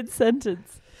stopped you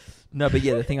mid-sentence. No, but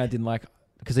yeah, the thing I didn't like,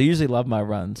 because I usually love my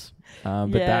runs, but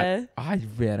Yeah.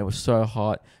 it was so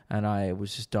hot, and I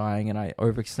was just dying, and I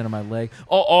overextended my leg.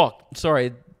 Oh,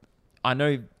 sorry. I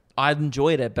know I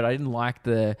enjoyed it, but I didn't like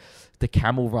the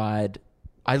camel ride.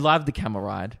 I loved the camel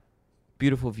ride.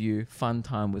 Beautiful view, fun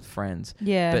time with friends.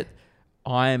 Yeah. But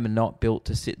I am not built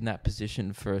to sit in that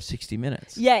position for 60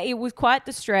 minutes. Yeah, it was quite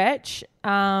the stretch.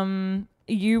 I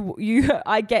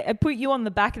put you on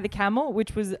the back of the camel,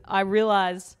 which was, I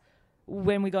realized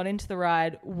when we got into the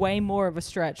ride, way more of a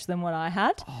stretch than what I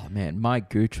had. Oh, man, my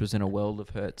gooch was in a world of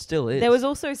hurt. Still is. There was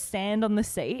also sand on the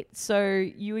seat, so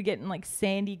you were getting like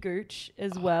sandy gooch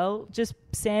as well. Just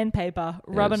sandpaper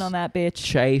rubbing was on that bitch.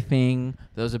 chafing.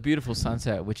 There was a beautiful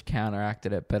sunset which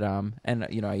counteracted it, but and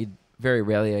you know, very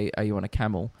rarely are you on a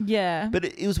camel. Yeah. But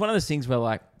it was one of those things where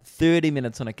like 30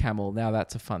 minutes on a camel, now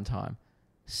that's a fun time.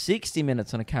 60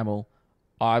 minutes on a camel,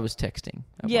 I was texting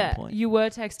at one point. You were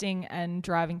texting and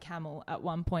driving camel at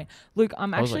one point. Luke,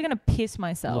 I'm I was actually like, going to piss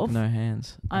myself. Look, no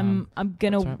hands. I'm going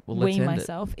that's to right. Well, let's wee end it.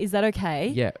 myself. Is that okay?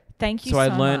 Yeah. Thank you So so I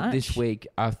much. learned this week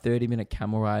our 30-minute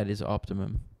camel ride is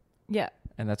optimum. Yeah,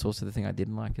 And that's also the thing I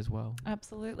didn't like as well.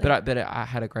 absolutely. But I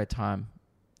had a great time.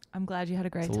 I'm glad you had a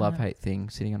great It's a time. love-hate thing,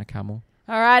 sitting on a camel.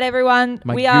 All right, everyone.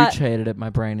 My we are gooch hated it. My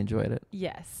brain enjoyed it.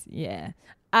 Yes, yeah.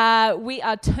 We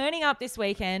are turning up this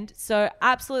weekend, so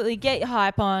absolutely get your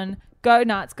hype on. Go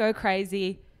nuts, go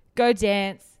crazy, go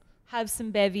dance, have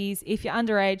some bevies. If you're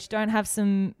underage, don't have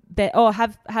some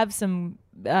have some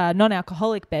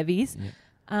non-alcoholic bevies. Yeah.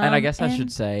 And I guess I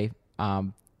should say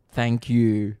thank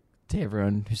you to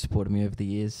everyone who supported me over the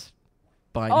years.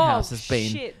 Buying a house has been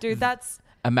shit, dude, that's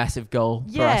a massive goal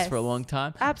for us for a long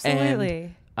time.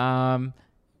 absolutely. And,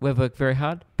 we've worked very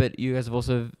hard, but you guys have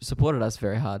also supported us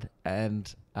very hard.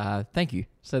 And thank you.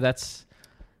 So that's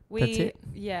it.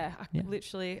 Yeah, Yeah.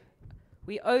 literally.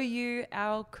 We owe you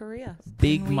our career.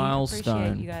 Big And we milestone.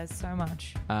 Appreciate you guys so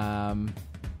much.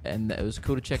 And it was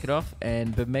cool to check it off.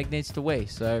 But Meg needs to wee,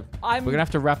 so I'm we're gonna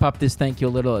have to wrap up this thank you a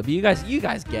little. But you guys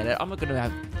get it. I'm not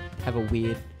gonna have a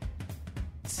weird,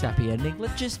 sappy ending.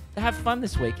 Let's just have fun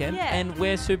this weekend, Yeah. and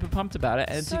we're super pumped about it,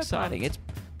 and it's So exciting. pumped.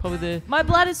 It's probably the My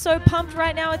blood is so pumped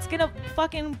right now. It's gonna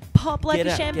fucking pop like get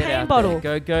a out champagne there. bottle.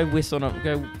 Go whist on a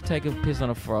go take a piss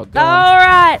on a frog. Go All on.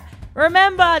 right.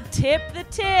 Remember, tip the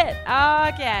tit.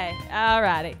 Okay. All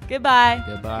righty. Goodbye.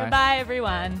 Goodbye. Goodbye,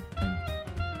 everyone.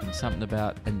 And something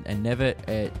about and never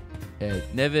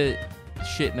never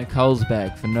shit in a Coles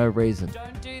bag for no reason.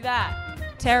 Don't do that.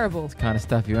 Terrible. Kind of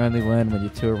stuff you only learn when you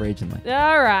tour regionally.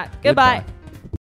 All right. Goodbye. Goodbye.